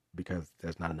 because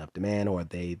there's not enough demand, or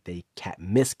they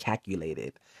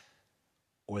miscalculated,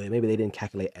 or maybe they didn't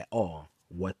calculate at all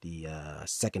what the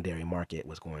secondary market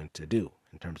was going to do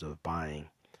in terms of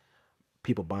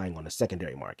people buying on the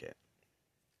secondary market.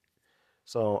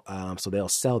 So they'll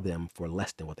sell them for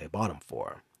less than what they bought them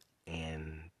for,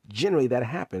 and generally that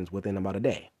happens within about a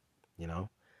day, you know.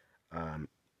 Um,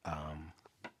 um,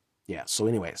 yeah. So,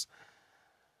 anyways,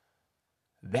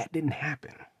 that didn't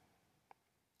happen,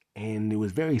 and it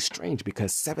was very strange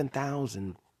because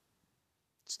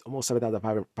almost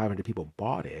 7,500 people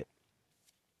bought it.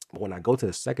 But when I go to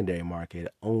the secondary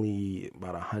market, only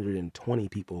about 120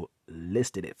 people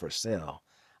listed it for sale.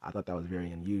 I thought that was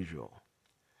very unusual.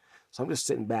 So I'm just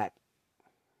sitting back,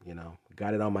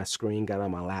 got it on my screen, got it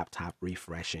on my laptop,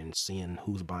 refreshing, seeing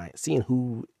who's buying, seeing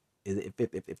who is,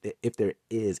 if there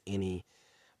is any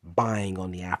buying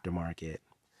on the aftermarket.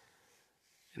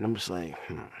 And I'm just like,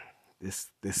 this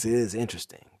is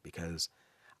interesting, because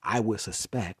I would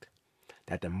suspect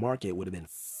that the market would have been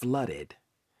flooded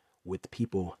with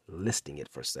people listing it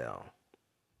for sale.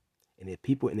 And if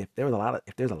there's a lot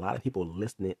of people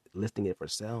listing it for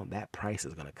sale, that price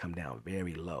is going to come down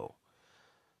very low.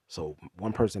 So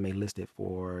one person may list it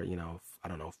for, I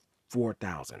don't know,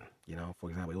 4,000. For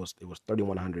example, it was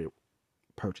 3,100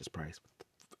 purchase price.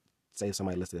 Say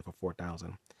somebody listed it for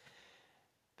 4,000.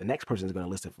 The next person is going to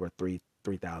list it for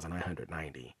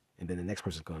 3,990, and then the next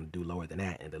person is going to do lower than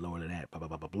that, and the lower than that, blah blah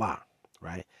blah blah blah,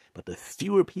 right? But the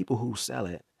fewer people who sell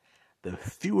it, the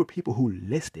fewer people who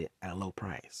list it at a low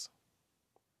price.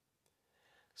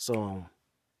 So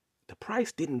the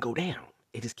price didn't go down;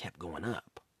 it just kept going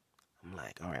up. I'm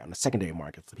like, all right, on the secondary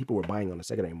market, so people were buying on the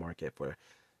secondary market for,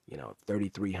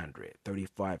 3,300,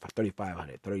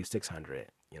 3,500, 3,600.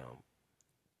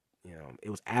 It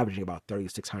was averaging about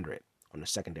 3,600 on the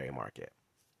secondary market.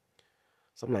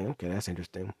 So I'm like, okay, that's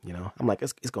interesting. I'm like,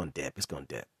 it's gonna dip, it's gonna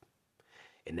dip.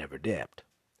 It never dipped.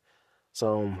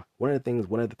 So one of the things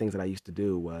that I used to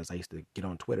do was I used to get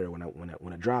on Twitter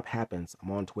when a drop happens.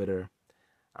 I'm on Twitter.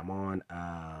 I'm on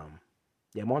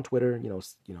I'm on Twitter.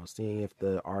 Seeing if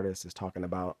the artist is talking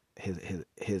about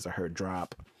his or her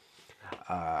drop.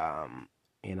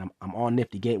 And I'm on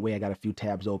Nifty Gateway. I got a few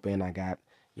tabs open. I got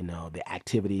the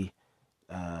activity.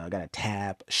 I got a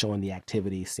tab showing the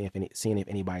activity, seeing if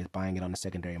anybody's buying it on the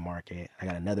secondary market. I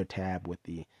got another tab with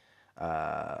the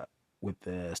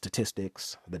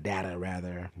statistics, the data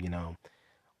rather.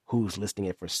 Who's listing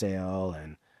it for sale,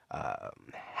 and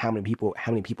how many people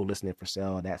listing it for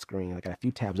sale on that screen. I got a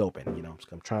few tabs open. So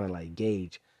I'm trying to like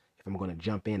gauge if I'm going to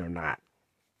jump in or not.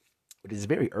 But it's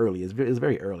very early. It's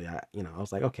very early. I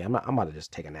was like, okay, I'm about to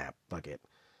just take a nap. Fuck it.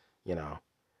 I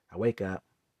wake up,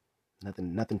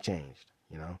 nothing changed.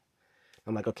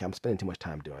 I'm like, okay, I'm spending too much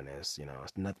time doing this.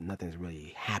 Nothing's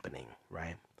really happening,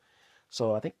 right?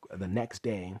 So I think the next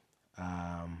day,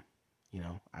 I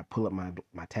pull up my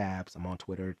tabs. I'm on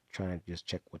Twitter trying to just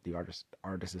check what the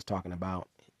artist is talking about.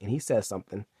 and he says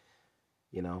something,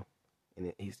 you know,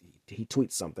 and he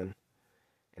tweets something,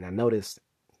 and I noticed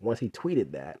once he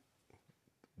tweeted that,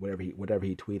 whatever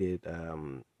he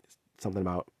tweeted, something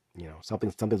about, you know,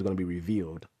 something's going to be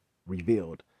revealed.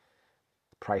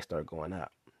 Price started going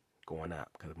up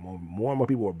because more and more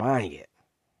people were buying it,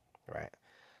 right?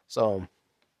 So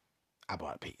I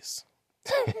bought a piece.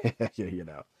 You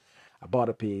know, I bought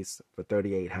a piece for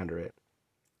 3,800,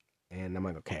 and I'm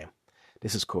like, okay,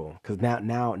 this is cool because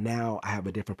now I have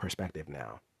a different perspective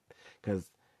now.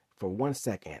 Because for 1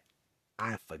 second,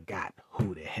 I forgot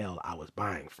who the hell I was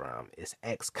buying from. It's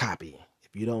XCOPY.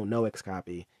 If you don't know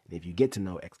XCOPY, and if you get to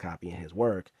know XCOPY and his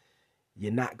work,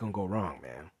 you're not gonna go wrong,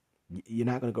 man. You're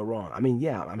not gonna go wrong. I mean,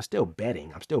 yeah, I'm still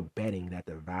betting. I'm still betting that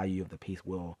the value of the piece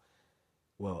will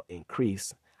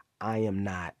increase. I am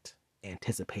not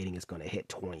anticipating it's going to hit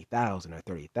 20,000 or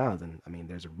 30,000. I mean,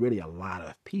 there's really a lot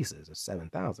of pieces. There's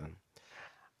 7,000.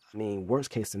 I mean, worst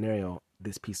case scenario,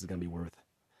 this piece is going to be worth.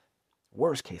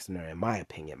 Worst case scenario, in my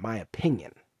opinion,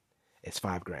 is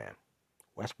 $5,000.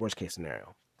 Worst case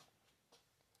scenario,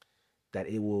 that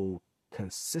it will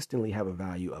consistently have a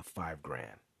value of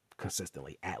 $5,000,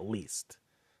 consistently at least.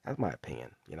 That's my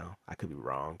opinion. You know, I could be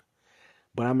wrong.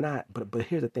 But I'm not. But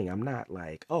here's the thing. I'm not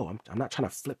like, oh, I'm not trying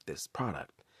to flip this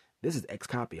product. This is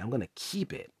XCOPY. I'm gonna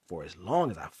keep it for as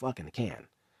long as I fucking can.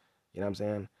 You know what I'm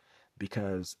saying?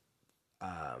 Because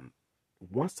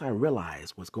once I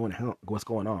realize what's going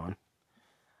on,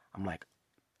 I'm like,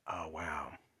 oh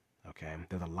wow, okay.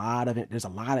 There's a lot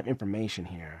of information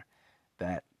here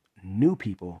that new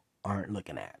people aren't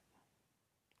looking at.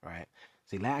 Right?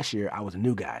 See, last year I was a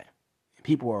new guy.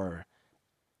 People are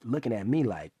looking at me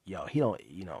like, yo, he don't,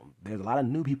 you know, there's a lot of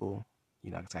new people, you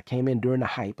know, because I came in during the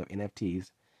hype of NFTs.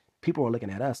 People are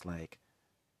looking at us like,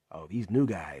 oh, these new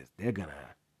guys, they're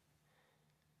gonna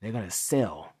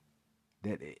sell.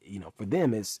 That, you know, for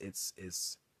them it's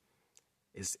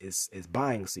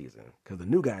buying season because the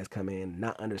new guys come in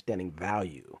not understanding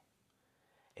value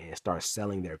and start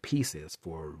selling their pieces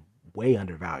for way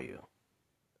under value.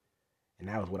 And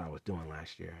that was what I was doing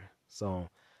last year. So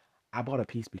I bought a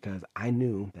piece because I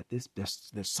knew that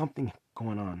there's something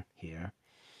going on here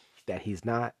that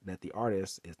the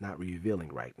artist is not revealing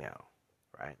right now,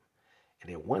 right? And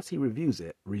then once he reveals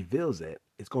it,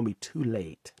 it's gonna be too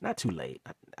late. Not too late.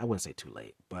 I wouldn't say too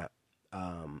late, but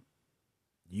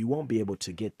you won't be able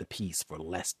to get the piece for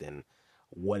less than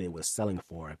what it was selling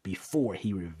for before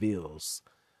he reveals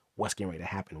what's getting ready to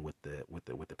happen with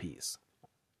the piece.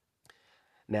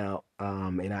 Now,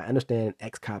 and I understand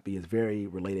XCOPY is very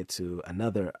related to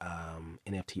another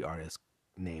NFT artist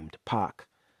named Pac.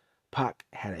 Pac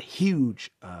had a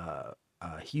huge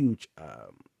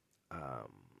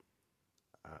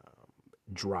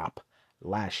drop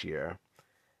last year,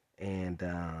 and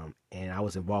I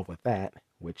was involved with that,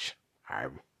 which I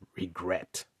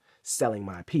regret selling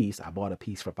my piece. I bought a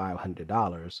piece for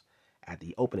 $500 at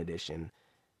the open edition.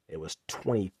 It was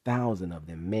 20,000 of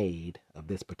them made of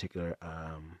this particular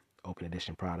open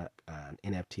edition product,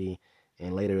 NFT,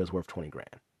 and later it was worth 20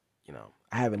 grand. You know,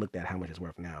 I haven't looked at how much it's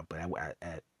worth now, but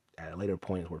at a later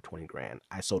point, it's worth 20 grand.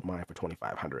 I sold mine for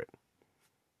 2,500.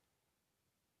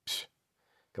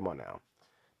 Come on now.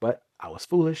 But I was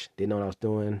foolish, didn't know what I was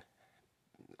doing,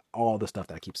 all the stuff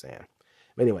that I keep saying.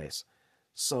 But anyways,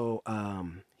 so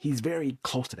he's very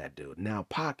close to that dude. Now,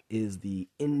 Pac is the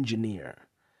engineer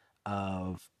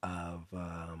of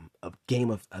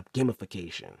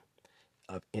gamification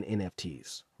of in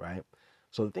NFTs, right?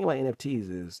 So the thing about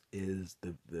NFTs is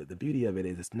the beauty of it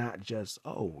is it's not just,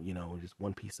 oh, you know, just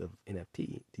one piece of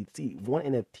NFT. See, one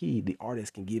NFT, the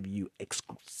artist can give you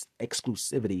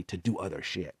exclusivity to do other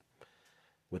shit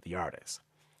with the artist.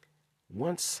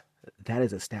 Once that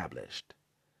is established,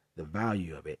 the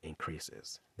value of it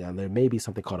increases. Now there may be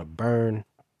something called a burn.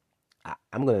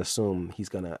 I'm gonna assume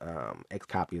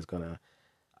XCOPY is gonna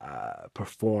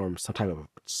perform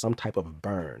some type of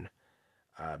burn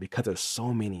because there's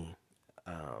so many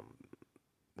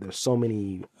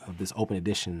of this open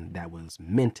edition that was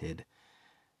minted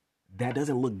that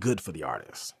doesn't look good for the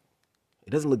artist. It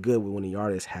doesn't look good when the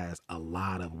artist has a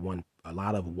lot of one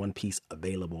piece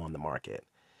available on the market,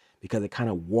 because it kind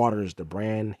of waters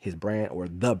his brand or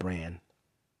the brand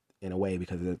in a way,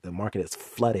 because the market is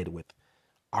flooded with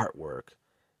artwork.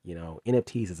 You know,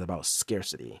 NFTs is about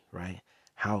scarcity, right?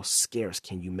 How scarce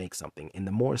can you make something? And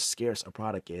the more scarce a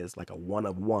product is, like a one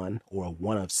of one or a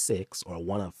one of six or a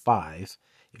one of five,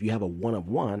 if you have a one of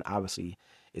one, obviously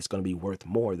it's going to be worth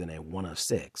more than a one of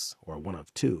six or a one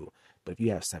of two. But if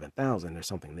you have 7,000, there's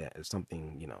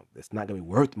something, you know, that's not going to be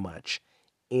worth much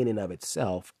in and of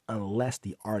itself unless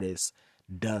the artist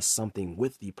does something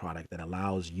with the product that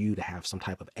allows you to have some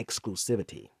type of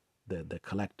exclusivity, the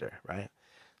collector, right?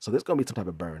 So there's gonna be some type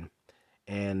of burn,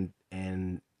 and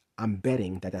I'm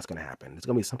betting that that's gonna happen. There's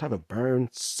gonna be some type of burn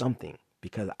something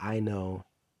because I know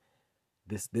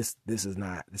this is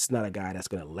not a guy that's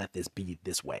gonna let this be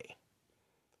this way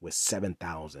with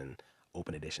 7,000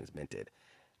 open editions minted.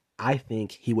 I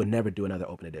think he would never do another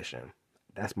open edition.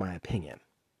 That's my opinion.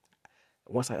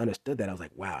 Once I understood that, I was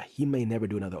like, wow, he may never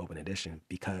do another open edition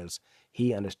because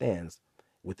he understands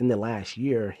within the last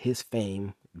year, his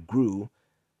fame grew,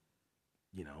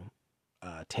 you know,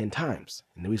 10 times.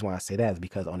 And the reason why I say that is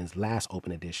because on his last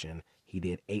open edition, he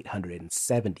did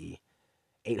 870.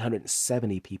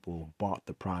 870 people bought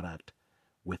the product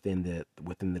within the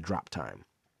drop time.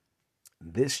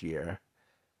 This year,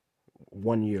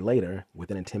 1 year later,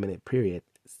 within a 10-minute period,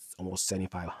 almost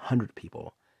 7,500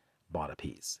 people bought a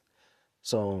piece.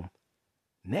 So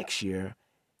next year,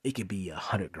 it could be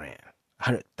 100 grand,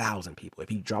 100,000 people. If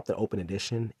he dropped the open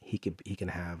edition, he can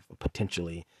have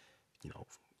potentially, you know,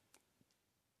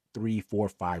 3, 4,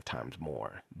 5 times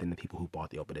more than the people who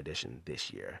bought the open edition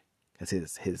this year,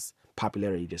 because his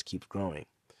popularity just keeps growing.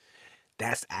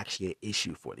 That's actually an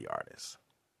issue for the artist.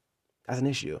 That's an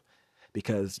issue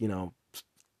because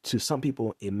to some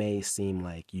people it may seem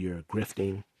like you're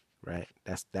grifting, right?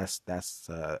 That's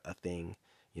a thing.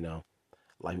 You know,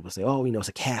 a lot of people say, oh, it's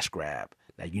a cash grab.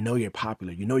 Now you're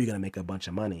popular, you're gonna make a bunch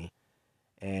of money,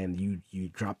 and you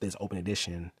drop this open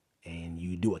edition and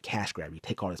you do a cash grab. You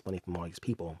take all this money from all these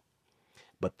people,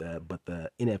 but the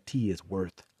NFT is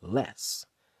worth less.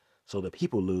 So the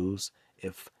people lose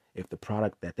if the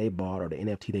product that they bought or the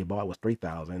NFT they bought was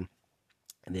 3,000,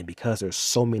 and then because there's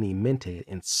so many minted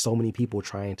and so many people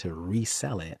trying to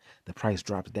resell it, the price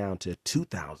drops down to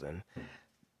 2,000.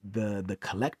 The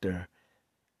collector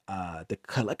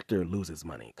loses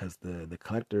money because the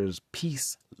collector's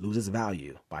piece loses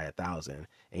value by 1,000,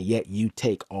 and yet you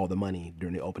take all the money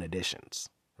during the open editions,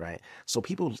 right? So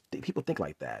people think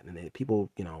like that, and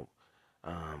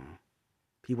um,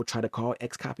 people try to call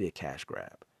XCOPY a cash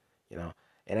grab, you know,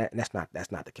 and that's not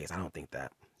the case. I don't think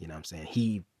that. You know what I'm saying?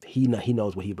 He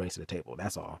knows what he brings to the table.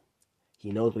 That's all.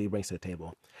 He knows what he brings to the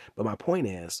table. But my point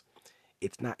is,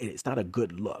 it's not a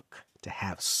good look to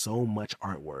have so much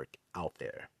artwork out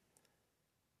there.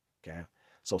 Okay,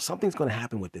 so something's going to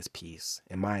happen with this piece,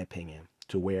 in my opinion,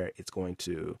 to where it's going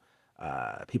to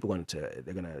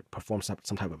they're going to perform some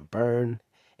type of burn,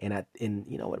 and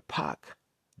you know what, Pac,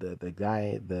 the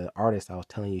guy, the artist I was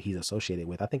telling you he's associated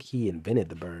with, I think he invented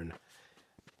the burn.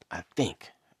 I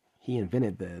think he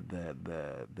invented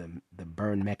the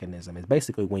burn mechanism. It's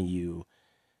basically when you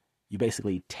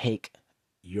basically take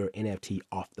your NFT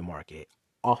off the market,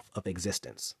 off of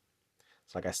existence.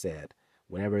 So like I said,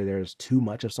 whenever there's too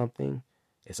much of something,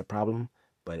 it's a problem.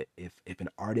 But if an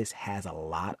artist has a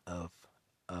lot of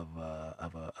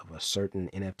a certain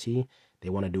NFT, they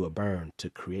want to do a burn to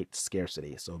create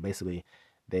scarcity. So basically,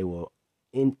 they will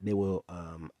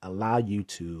allow you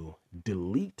to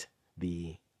delete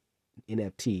the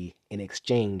NFT in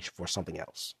exchange for something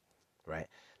else, right?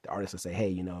 The artist will say, hey,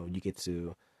 you get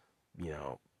to,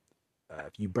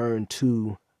 if you burn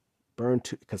two,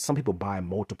 because some people buy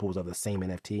multiples of the same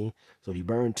NFT. So if you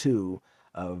burn two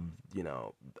of,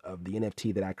 of the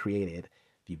NFT that I created,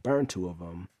 if you burn two of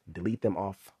them, delete them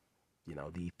off, the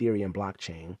Ethereum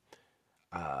blockchain,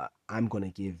 I'm going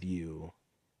to give you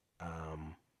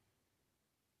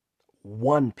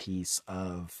one piece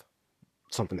of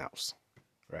something else,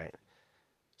 right?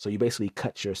 So you basically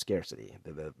cut your scarcity.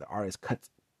 The artist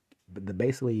cuts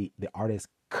the artist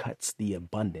cuts the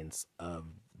abundance of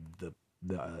the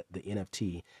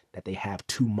NFT that they have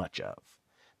too much of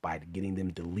by getting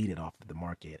them deleted off of the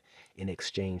market in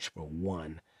exchange for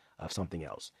one of something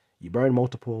else. You burn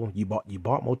multiple, you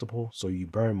bought multiple, so you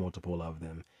burn multiple of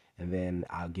them, and then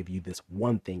I'll give you this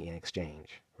one thing in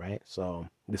exchange, right? So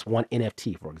this one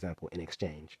NFT, for example, in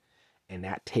exchange, and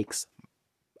that takes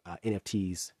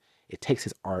NFTs. It takes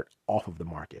his art off of the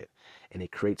market, and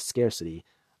it creates scarcity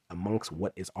amongst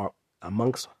what is art,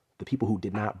 amongst the people who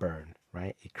did not burn,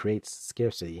 right? It creates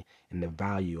scarcity, and the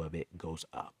value of it goes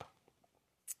up.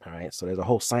 All right, so there's a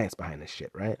whole science behind this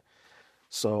shit, right?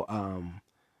 So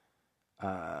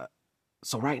uh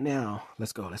so right now,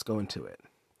 let's go into it.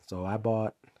 So I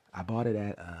bought it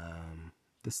at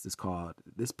this is called,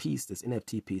 this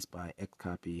NFT piece by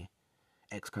XCOPY.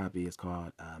 XCOPY is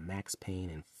called Max Payne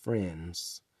and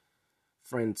Friends.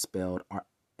 Friends spelled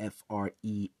Frens.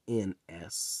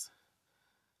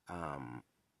 Um,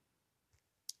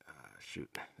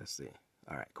 shoot, let's see.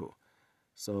 All right, cool.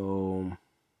 So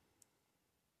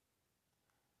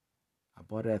I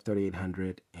bought it at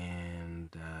 3,800,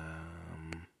 and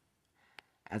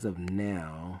As of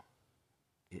now,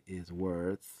 it is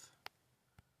worth,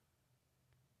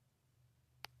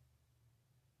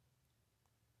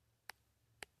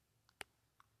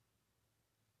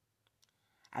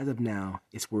 as of now,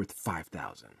 it's worth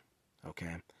 5,000.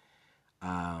 Okay.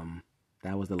 Um,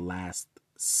 that was the last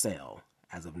sale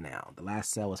as of now. The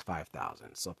last sale was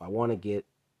 5,000. So if I wanted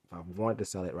to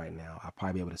sell it right now, I'll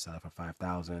probably be able to sell it for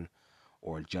 5,000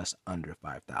 or just under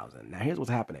 5,000. Now here's what's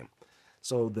happening.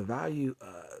 So the value,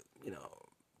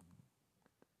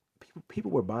 people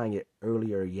were buying it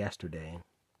earlier yesterday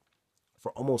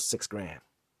for almost 6 grand.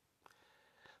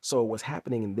 So what's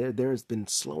happening there's been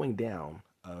slowing down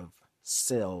of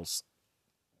sales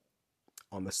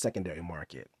on the secondary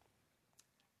market,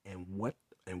 and what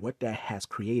that has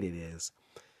created is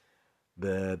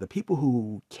the people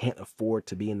who can't afford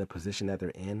to be in the position that they're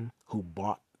in, who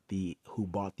bought the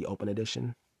open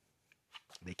edition,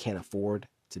 they can't afford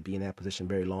to be in that position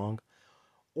very long,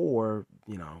 or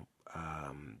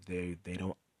they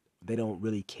don't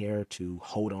really care to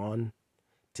hold on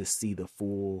to see the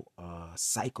full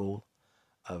cycle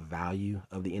of value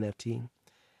of the NFT.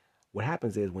 What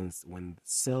happens is when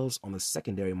sales on the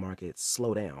secondary market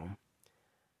slow down,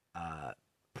 uh,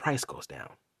 price goes down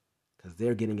because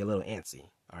they're getting a little antsy.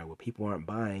 All right, well, people aren't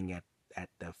buying at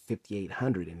the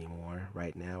 5,800 anymore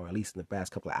right now, or at least in the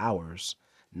past couple of hours.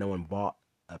 No one bought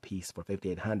a piece for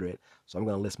 5,800, so I'm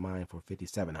going to list mine for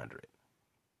 5,700.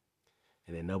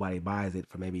 And then nobody buys it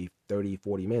for maybe 30,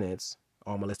 40 minutes.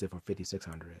 Oh, I'm going to list it for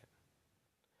 5,600. And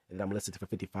then I'm going to list it for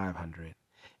 5,500.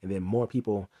 And then more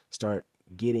people start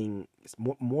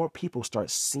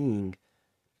seeing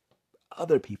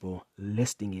other people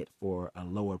listing it for a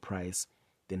lower price,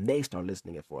 then they start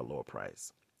listing it for a lower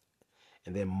price.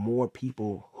 And then more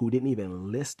people who didn't even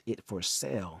list it for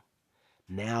sale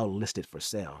now list it for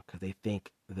sale because they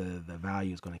think the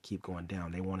value is going to keep going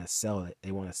down. They want to sell it.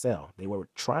 They want to sell. They were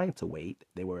trying to wait.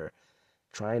 They were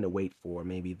trying to wait for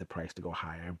maybe the price to go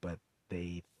higher, but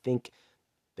they think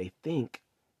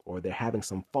or they're having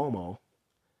some FOMO,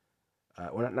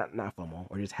 or not FOMO,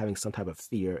 or just having some type of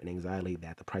fear and anxiety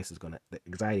that the price is gonna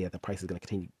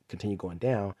continue going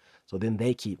down. So then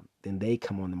they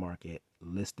come on the market,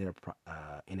 list their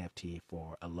NFT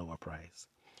for a lower price,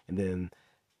 and then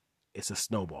it's a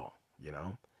snowball,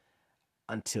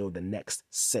 until the next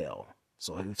sale.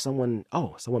 So if someone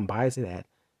buys it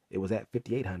was at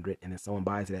 5,800, and then someone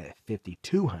buys it at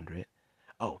 5,200,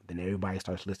 then everybody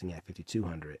starts listing at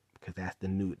 5,200 because that's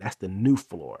the new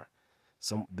floor.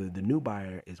 The new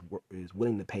buyer is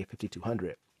willing to pay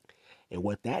 5,200, and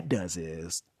what that does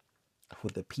is for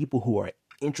the people who are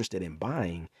interested in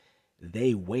buying,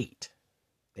 they wait.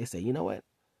 They say, you know what?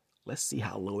 Let's see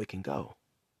how low it can go.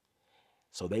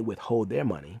 So they withhold their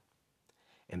money,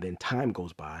 and then time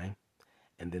goes by,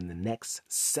 and then the next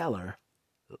seller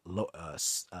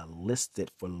lists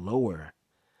it for lower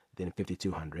than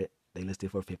 5,200. They list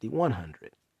it for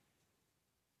 5,100.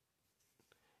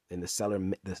 Then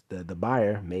the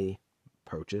buyer may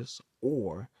purchase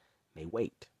or may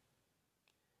wait.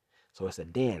 So it's a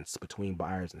dance between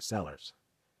buyers and sellers.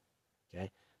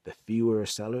 Okay, the fewer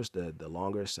sellers, the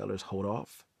longer sellers hold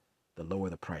off, the lower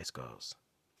the price goes.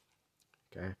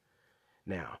 Okay,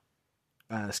 now,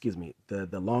 excuse me, the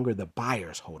longer the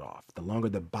buyers hold off,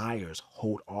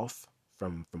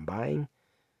 from buying,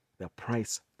 the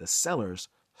sellers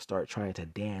start trying to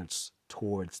dance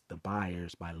towards the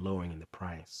buyers by lowering the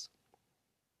price.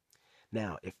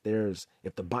 Now, if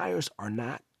the buyers are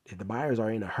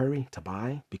in a hurry to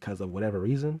buy because of whatever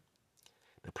reason,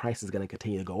 the price is going to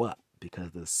continue to go up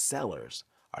because the sellers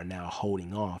are now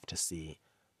holding off to see,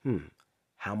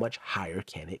 how much higher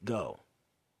can it go,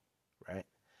 right?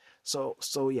 So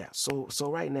yeah, so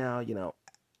right now,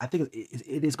 I think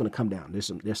it is going to come down.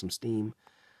 There's some steam.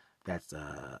 That's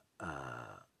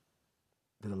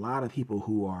there's a lot of people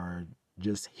who are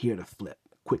just here to flip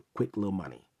quick little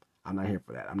money. I'm not here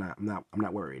for that. I'm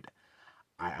not worried.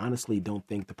 I honestly don't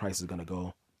think the price is going to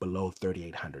go below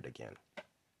 3,800 again.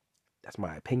 That's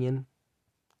my opinion.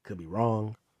 Could be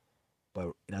wrong, but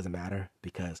it doesn't matter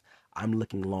because I'm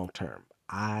looking long term.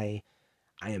 I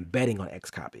am betting on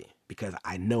XCOPY because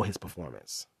I know his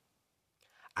performance.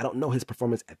 I don't know his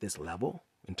performance at this level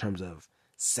in terms of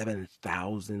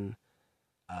 7,000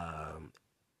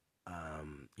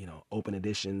 open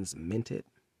editions minted,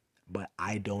 but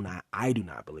I do not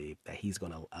believe that he's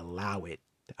going to allow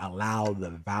the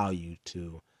value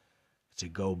to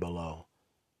go below,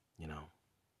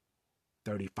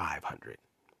 3,500,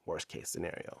 worst case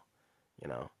scenario.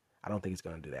 I don't think he's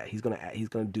going to do that. He's going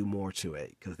to do more to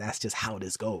it because that's just how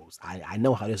this goes. I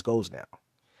know how this goes now,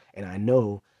 and I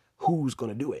know who's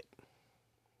going to do it.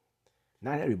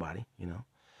 Not everybody.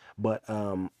 But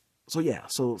so yeah,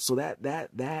 so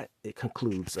that it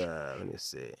concludes. Let me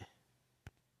see.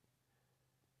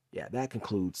 Yeah, that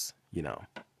concludes.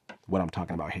 What I'm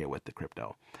talking about here with the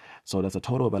crypto. So there's a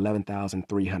total of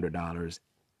 $11,300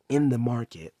 in the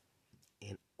market.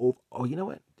 And oh, you know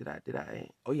what? Did I?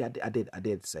 Oh yeah, I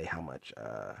did say how much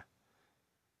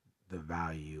the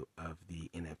value of the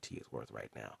NFT is worth right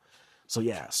now. So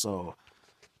yeah, so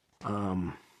I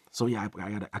got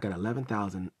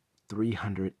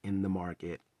 11,300 in the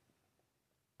market,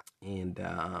 and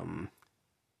I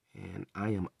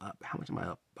am up. How much am I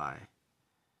up by?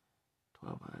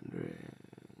 1,200,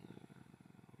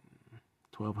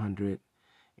 1,200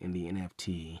 in the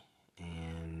NFT,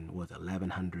 and was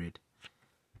 1,100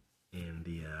 in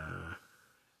the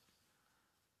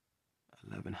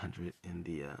 1,100 in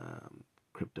the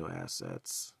crypto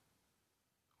assets,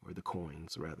 or the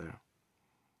coins rather.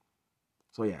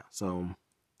 So yeah, so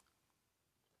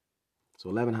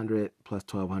 1,100 plus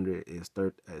 1,200 is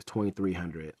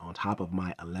 2,300. On top of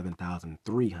my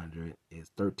 11,300 is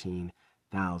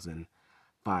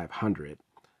 13,500.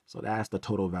 So that's the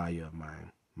total value of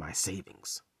my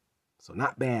savings. So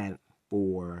not bad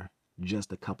for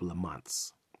just a couple of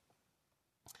months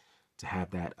to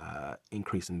have that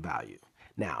increase in value.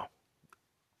 Now,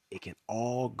 it can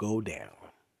all go down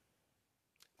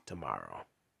tomorrow.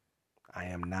 I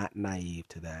am not naive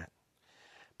to that.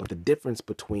 But the difference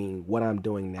between what I'm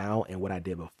doing now and what I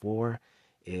did before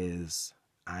is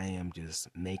I am just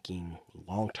making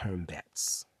long-term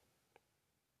bets.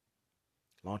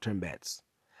 Long-term bets.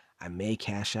 I may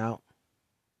cash out,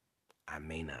 I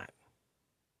may not.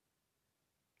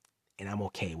 And I'm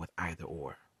okay with either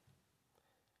or.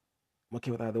 I'm okay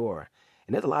with either or.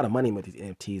 And there's a lot of money with these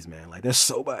NFTs, man. Like there's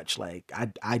so much. Like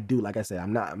I do, like I said,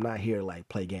 I'm not here to like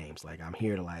play games. Like I'm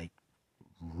here to like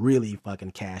really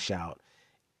fucking cash out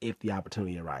if the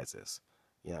opportunity arises.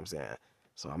 You know what I'm saying?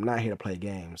 So I'm not here to play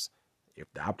games. If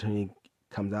the opportunity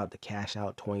comes out to cash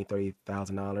out $20,000,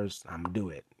 $30,000, I'm gonna do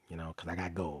it. Because I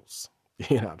got goals.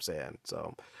 You know what I'm saying?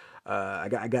 So I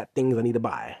got things I need to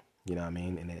buy. You know what I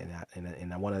mean? And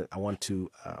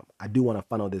I do want to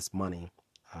funnel this money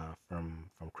from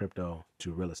crypto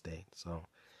to real estate. So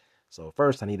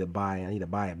first I need to buy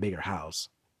a bigger house.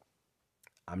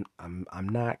 I'm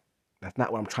not. That's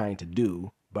not what I'm trying to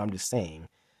do. But I'm just saying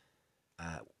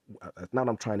uh, that's not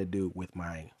what I'm trying to do with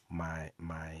my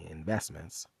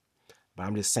investments. But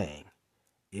I'm just saying,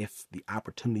 if the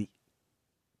opportunity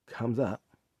comes up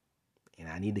and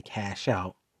I need to cash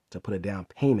out to put a down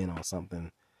payment on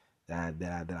something that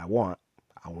I want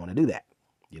to do that.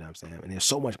 You know what I'm saying? And there's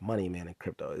so much money, man, in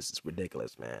crypto. It's just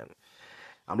ridiculous, man.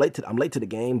 I'm late to the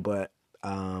game, but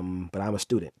I'm a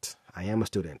student. I am a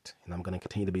student, and I'm gonna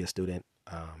continue to be a student.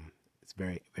 It's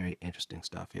very, very interesting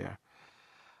stuff here.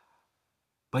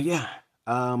 But yeah.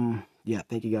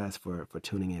 Thank you guys for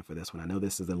tuning in for this one. I know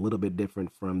this is a little bit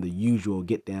different from the usual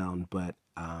get down, but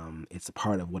it's a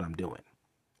part of what I'm doing.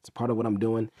 It's a part of what I'm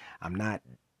doing. I'm not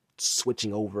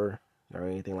switching over or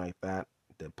anything like that.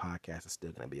 The podcast is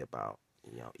still going to be about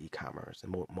e-commerce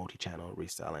and multi-channel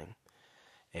reselling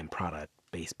and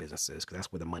product-based businesses, because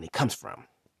that's where the money comes from,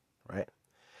 right?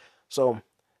 So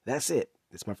that's it.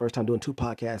 It's my first time doing two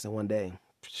podcasts in one day.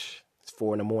 It's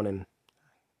 4 a.m.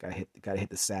 Gotta hit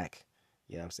the sack.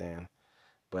 You know what I'm saying?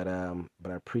 But I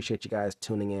appreciate you guys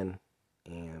tuning in,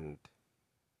 and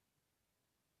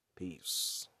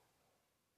peace.